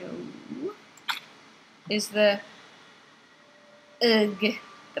 No. Is the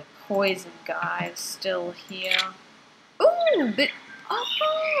the poison guy still here? Ooh, but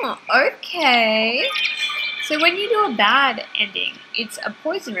oh, okay. So when you do a bad ending, it's a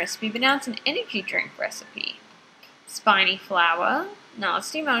poison recipe, but now it's an energy drink recipe. Spiny flower,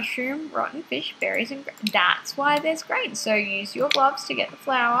 nasty mushroom, rotten fish, berries, and that's why there's grains. So use your gloves to get the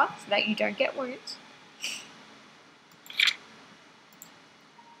flour so that you don't get wounds.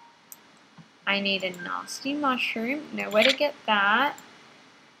 I need a nasty mushroom. Know where to get that.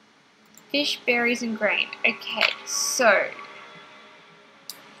 Fish, berries, and grain. Okay, so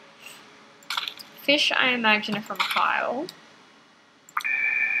fish, I imagine, are from Kyle.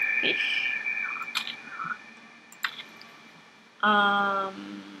 Fish.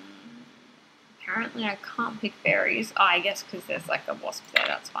 Apparently I can't pick berries. Oh, I guess because there's like a wasp there,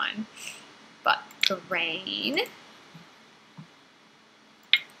 that's fine. But grain.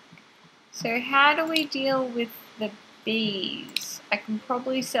 So how do we deal with the bees? I can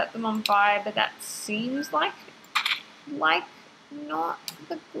probably set them on fire, but that seems like not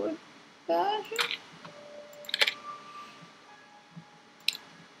the good version.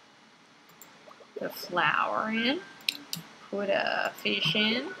 Put a flower in. Put a fish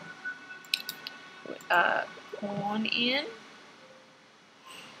in. Put a corn in.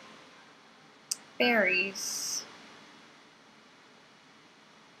 Berries.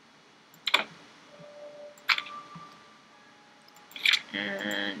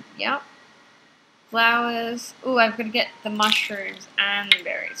 And, yep. Flowers. Ooh, I've got to get the mushrooms and the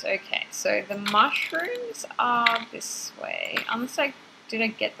berries. Okay, so the mushrooms are this way. Unless did I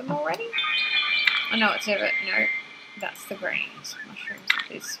get them already? Oh no, it's over. No, that's the grains. Mushrooms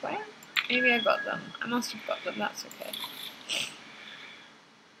are this way. Maybe I got them. I must have got them. That's okay.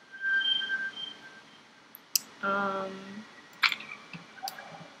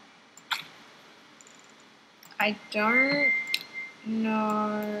 I don't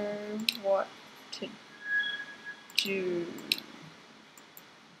know what to do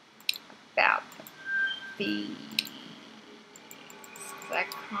about the bees. I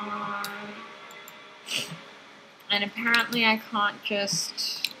can't. And apparently I can't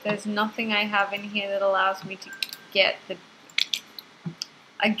just. There's nothing I have in here that allows me to get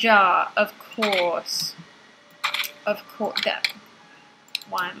a jar. Of course.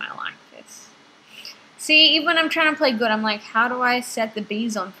 Why am I like this? See, even when I'm trying to play good, I'm like, how do I set the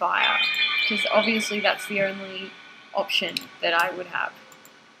bees on fire? Because obviously that's the only option that I would have.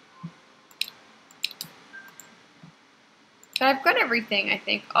 But I've got everything, I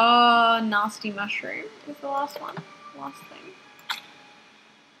think. Oh, nasty mushroom is the last one. Last thing.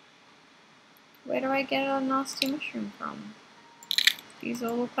 Where do I get a nasty mushroom from? These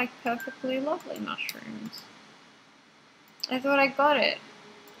all look like perfectly lovely mushrooms. I thought I got it.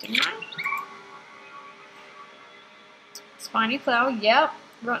 Didn't I? Spiny flower, yep.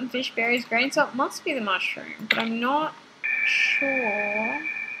 Rotten fish, berries, grain, so it must be the mushroom. But I'm not sure.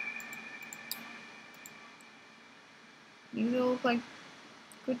 These all look like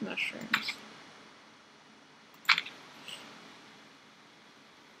good mushrooms.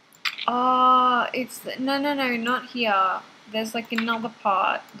 Oh, it's no, not here. There's like another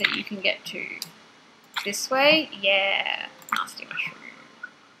part that you can get to. This way? Yeah. Nasty mushroom.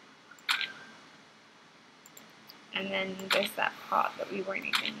 And then there's that part that we won't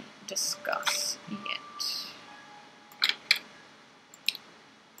even discuss yet.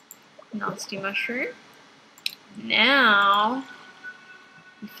 Nasty mushroom. Now,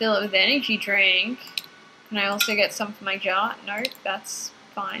 fill it with energy drink. Can I also get some for my jar? Nope, that's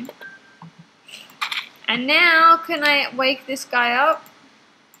fine. And now, can I wake this guy up?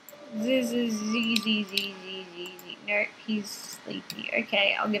 Nope, he's sleepy.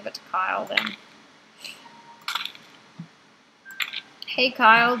 Okay, I'll give it to Kyle then. Hey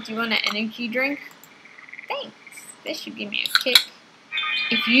Kyle, do you want an energy drink? Thanks. This should give me a kick.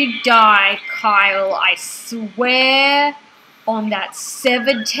 If you die, Kyle, I swear on that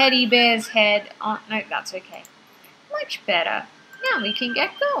severed teddy bear's head. Oh, no, that's okay. Much better. Now we can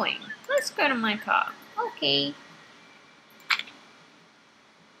get going. Let's go to my car. Okay.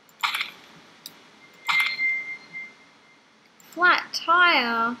 Flat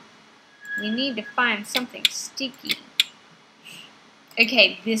tire. We need to find something sticky.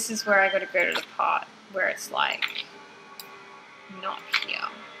 Okay, this is where I gotta go to the part where it's like not here.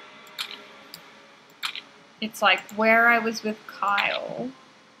 It's like where I was with Kyle.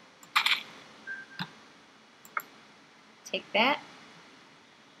 Take that.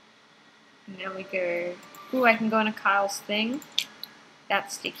 And now we go. Ooh, I can go into Kyle's thing.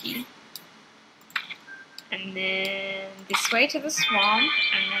 That's sticky. And then this way to the swamp.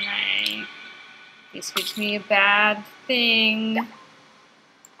 And then this gives me a bad thing.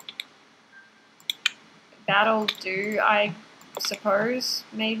 That'll do, I suppose,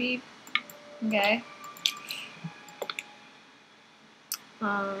 maybe. Okay.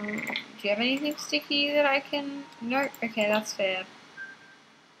 Do you have anything sticky that I can... Nope. Okay, that's fair.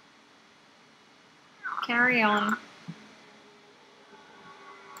 Carry on.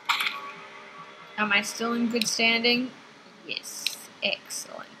 Am I still in good standing? Yes.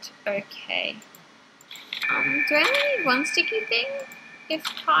 Excellent. Okay. Do I only need one sticky thing? If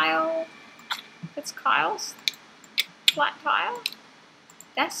it's Kyle's flat tire?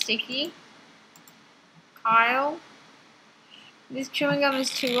 That's sticky. Kyle? This chewing gum is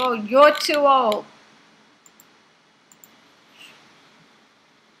too old. You're too old.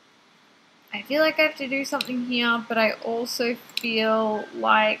 I feel like I have to do something here, but I also feel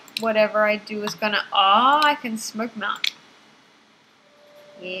like whatever I do is gonna... Oh, I can smoke them out.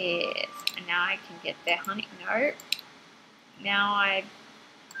 Yes. And now I can get their honey. No. Now I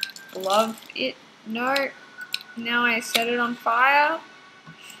love it. No. Now I set it on fire.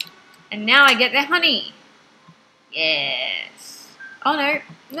 And now I get their honey. Yes. Oh no.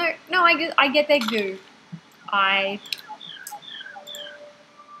 No, I get their goo. I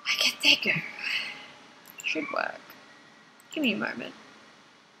get their goo. Should work. Give me a moment.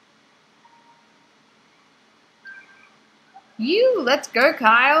 Let's go,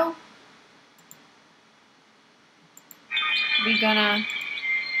 Kyle. We gonna...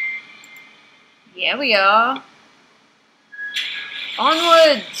 Yeah, we are.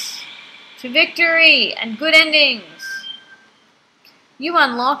 Onwards to victory and good endings. You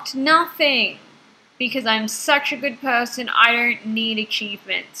unlocked nothing. Because I'm such a good person, I don't need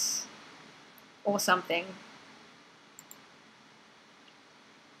achievements. Or something.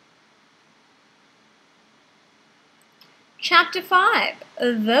 Chapter 5.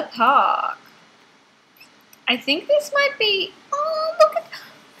 The Park. I think this might be... Oh, look at...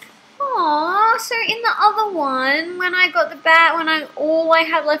 Aww, so in the other one, when I got the bad... all I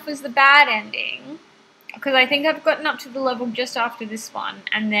had left was the bad ending. Because I think I've gotten up to the level just after this one.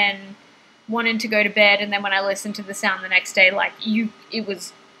 And then wanted to go to bed. And then when I listened to the sound the next day, like, it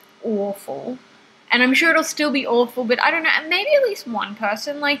was awful. And I'm sure it'll still be awful, but I don't know. Maybe at least one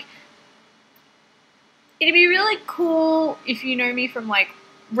person, like... It'd be really cool if you know me from, like,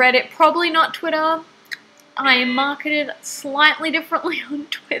 Reddit. Probably not Twitter. I am marketed slightly differently on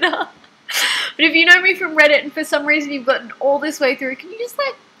Twitter. But if you know me from Reddit and for some reason you've gotten all this way through, can you just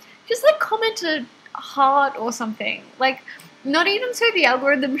comment a heart or something? Like, not even so the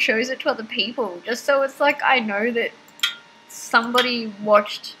algorithm shows it to other people. Just so it's like I know that somebody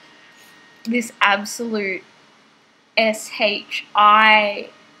watched this absolute SHIT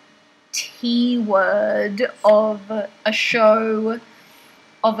word of a show,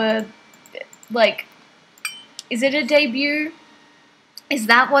 of a, like, is it a debut? Is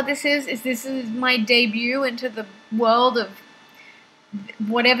that what this is? Is this my debut into the world of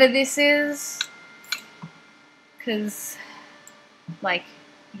whatever this is? Because, like,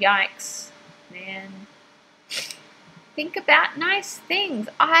 yikes, man. Think about nice things.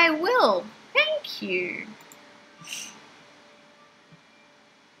 I will. Thank you.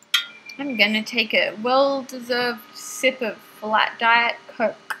 I'm gonna take a well-deserved sip of flat Diet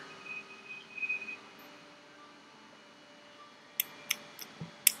Coke.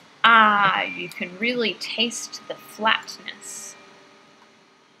 Ah, you can really taste the flatness.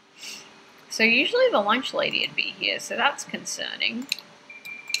 So usually the lunch lady would be here, so that's concerning.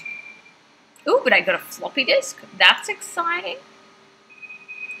 Ooh, but I got a floppy disk. That's exciting.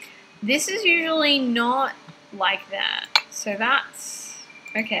 This is usually not like that, so that's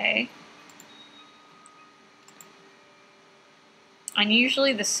okay. And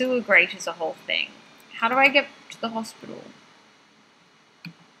usually the sewer grate is a whole thing. How do I get to the hospital?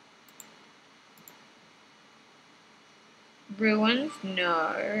 Ruins?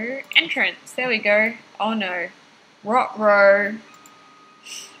 No. Entrance. There we go. Oh no. Rot row.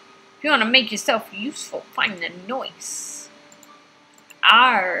 If you want to make yourself useful, find the noise.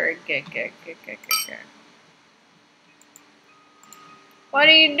 Arg. What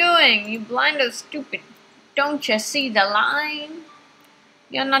are you doing? You blind or stupid? Don't you see the line?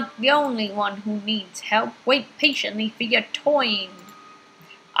 You're not the only one who needs help. Wait patiently for your turn.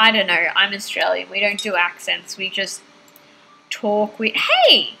 I don't know. I'm Australian. We don't do accents. We just talk.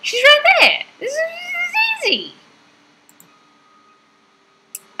 Hey! She's right there! This is easy!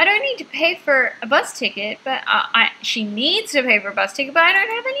 I don't need to pay for a bus ticket, but she needs to pay for a bus ticket, but I don't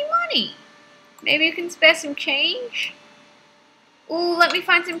have any money. Maybe you can spare some change? Ooh, let me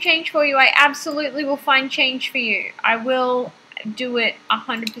find some change for you. I absolutely will find change for you. I will do it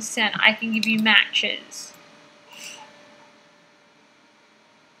 100%. I can give you matches.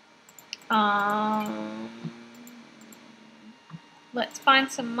 Let's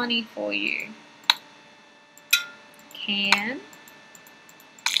find some money for you.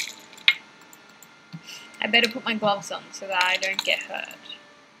 I better put my gloves on so that I don't get hurt.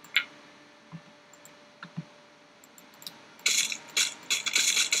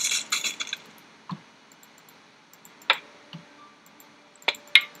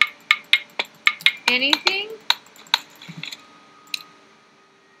 Anything?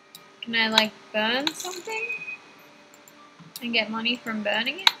 Can I, like, burn something? And get money from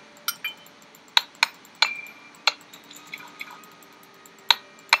burning it?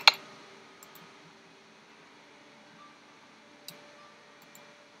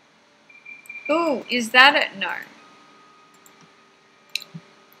 Ooh, is that it? No.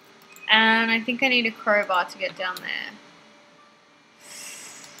 And I think I need a crowbar to get down there.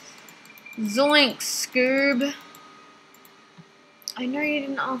 Zoink, Scoob. I know you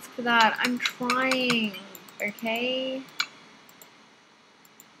didn't ask for that. I'm trying, okay?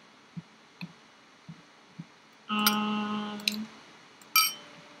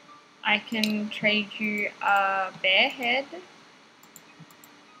 I can trade you a bear head.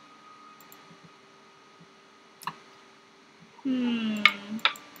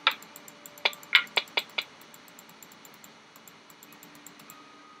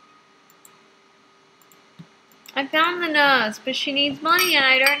 I found the nurse, but she needs money and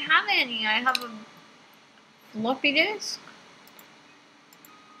I don't have any. I have a floppy disk.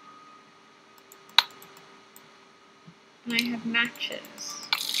 And I have matches.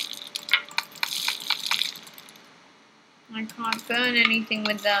 I can't burn anything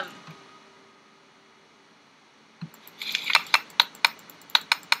with them.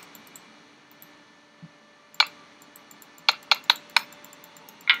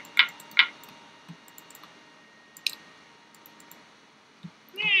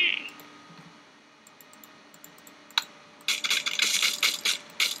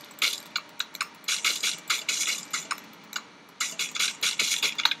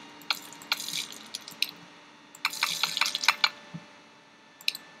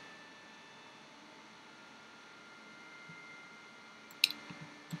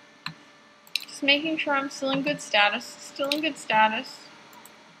 Just making sure I'm still in good status. Still in good status.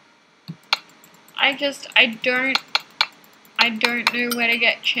 I don't know where to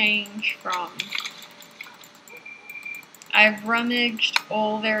get change from. I've rummaged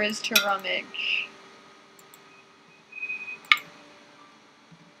all there is to rummage.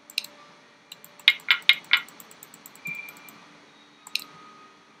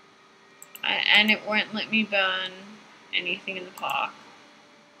 And it won't let me burn anything in the park.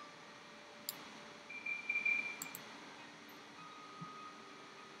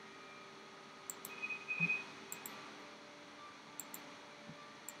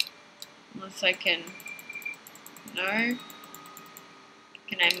 Unless I can... No?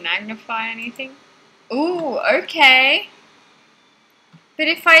 Can I magnify anything? Ooh, okay. But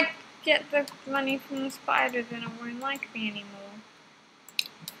if I get the money from the spider, then it won't like me anymore.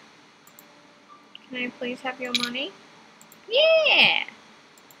 Can I please have your money? Yeah!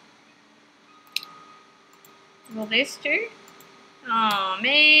 Will this do? Oh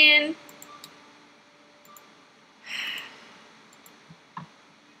man.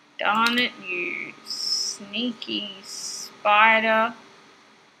 Darn it, you sneaky spider.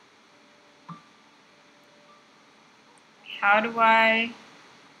 How do I...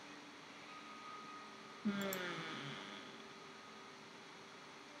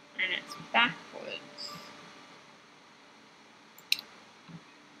 And it's backwards.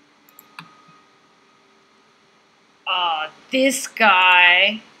 Oh, this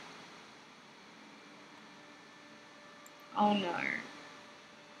guy. Oh no.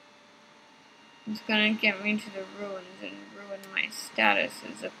 He's gonna get me to the ruins and ruin my status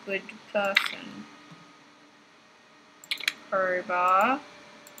as a good person. Crowbar.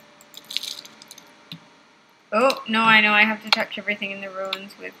 Oh, no, I know I have to touch everything in the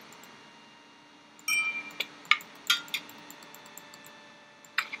ruins with...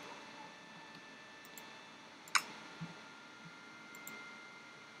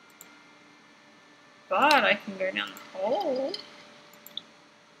 But I can go down the hole.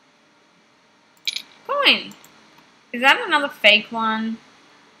 Coin! Is that another fake one?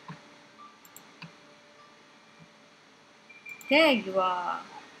 There you are.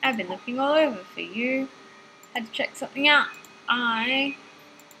 I've been looking all over for you. Had to check something out.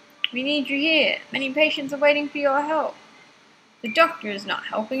 We need you here. Many patients are waiting for your help. The doctor is not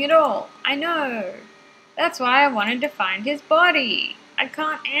helping at all. I know. That's why I wanted to find his body. I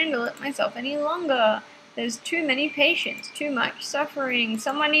can't handle it myself any longer. There's too many patients, too much suffering.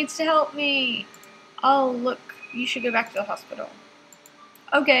 Someone needs to help me. Oh, look, you should go back to the hospital.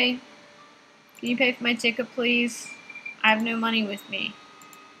 Okay. Can you pay for my ticket, please? I have no money with me.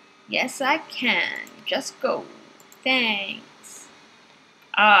 Yes, I can. Just go. Thanks.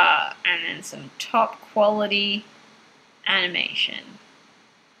 And then some top quality animation.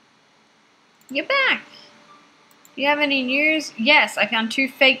 You're back. Do you have any news? Yes, I found 2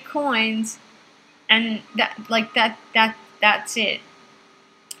 fake coins, and that's it.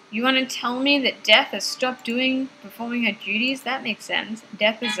 You want to tell me that Death has stopped performing her duties? That makes sense.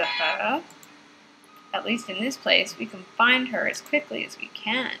 Death is a her. At least in this place, we can find her as quickly as we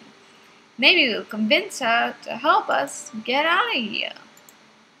can. Maybe we'll convince her to help us get out of here.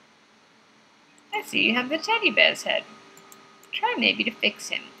 I see you have the teddy bear's head. Try maybe to fix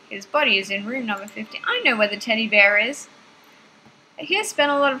him. His body is in room number 50. I know where the teddy bear is. He has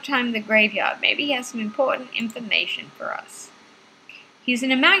spent a lot of time in the graveyard. Maybe he has some important information for us. He's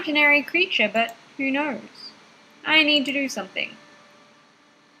an imaginary creature, but who knows? I need to do something.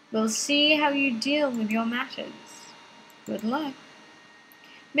 We'll see how you deal with your matters. Good luck.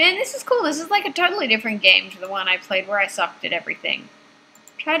 Man, this is cool. This is like a totally different game to the one I played where I sucked at everything.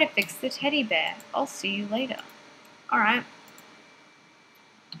 Try to fix the teddy bear. I'll see you later. Alright.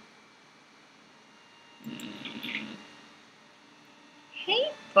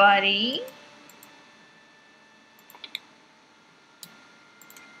 Hey, buddy.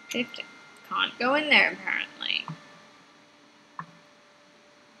 50. Can't go in there, apparently.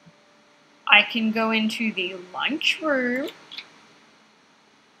 I can go into the lunchroom.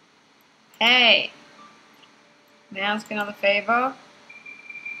 Hey. May I ask another favor?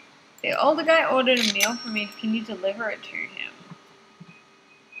 The older guy ordered a meal for me. Can you deliver it to him?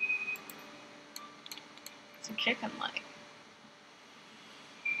 It's a chicken leg.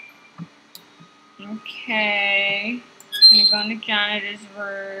 Okay. Gonna go into janitor's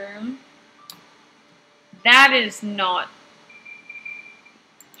room. That is not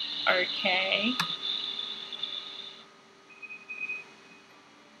okay.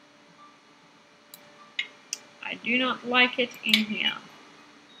 I do not like it in here.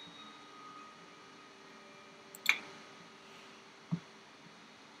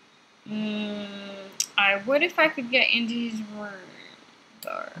 I would if I could get into his room,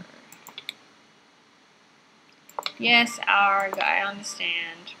 though. Yes, Arg, I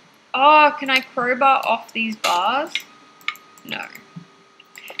understand. Oh, can I crowbar off these bars? No.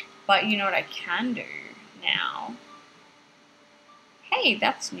 But you know what I can do now? Hey,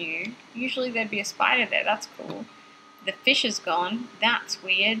 that's new. Usually there'd be a spider there. That's cool. The fish is gone. That's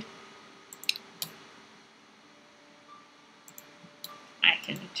weird. I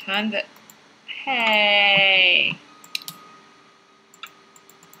can turn the... Hey!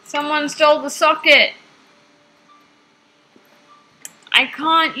 Someone stole the socket! I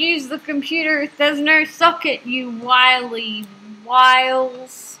can't use the computer if there's no socket, you wily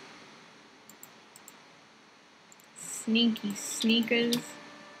wiles. Sneaky sneakers.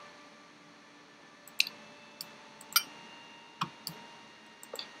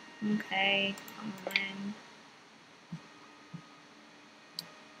 Okay, fine.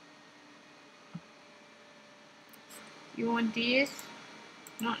 You want this?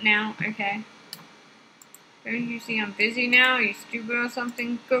 Not now, okay. Don't you see I'm busy now? Are you stupid or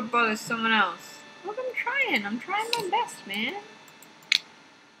something? Go bother someone else. Look, I'm trying my best, man.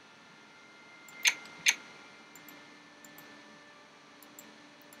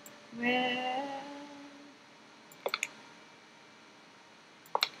 Well...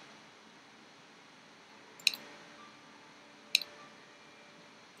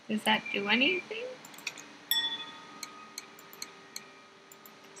 Does that do anything?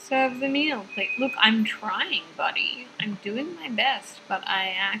 Serve the meal, please. Look, I'm trying, buddy. I'm doing my best, but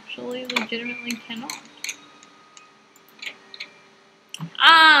I actually legitimately cannot.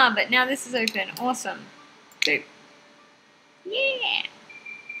 Ah, but now this is open. Awesome. Boop. Yeah.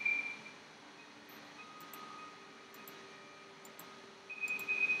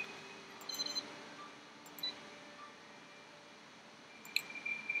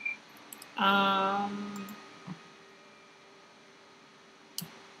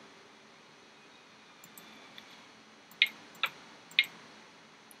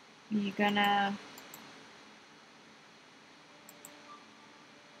 You gonna...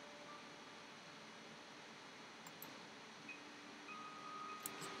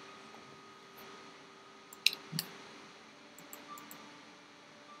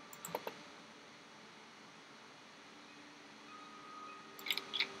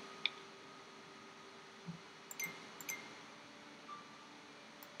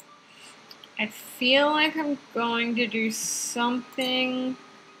 I feel like I'm going to do something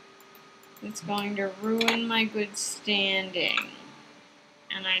that's going to ruin my good standing.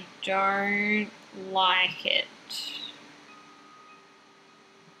 And I don't like it.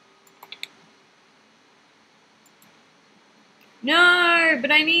 No,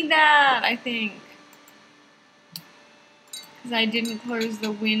 but I need that, I think. Because I didn't close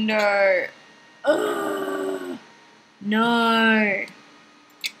the window. Ugh. No.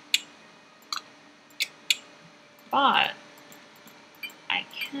 But I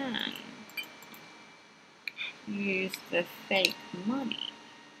can use the fake money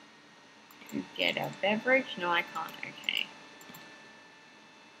to get a beverage. No, I can't. Okay.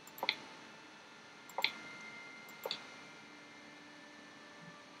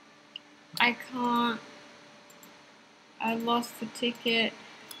 I I can't. I lost the ticket.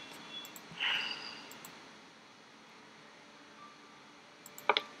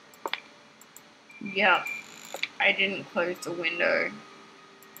 Yep, I didn't close the window.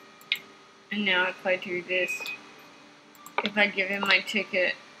 And now if I do this, if I give him my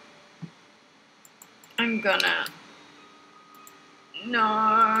ticket, I'm gonna...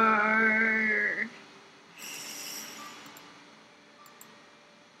 No.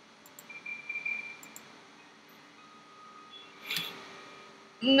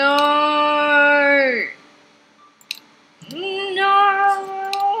 No. No.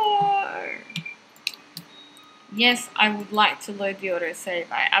 Yes, I would like to load the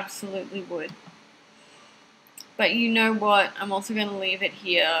autosave. I absolutely would. But you know what? I'm also going to leave it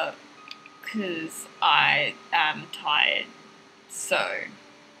here because I am tired. So,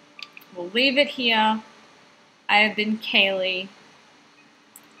 we'll leave it here. I have been Kaylee.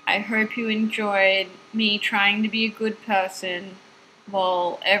 I hope you enjoyed me trying to be a good person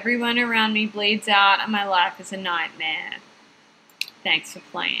while everyone around me bleeds out and my life is a nightmare. Thanks for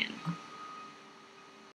playing.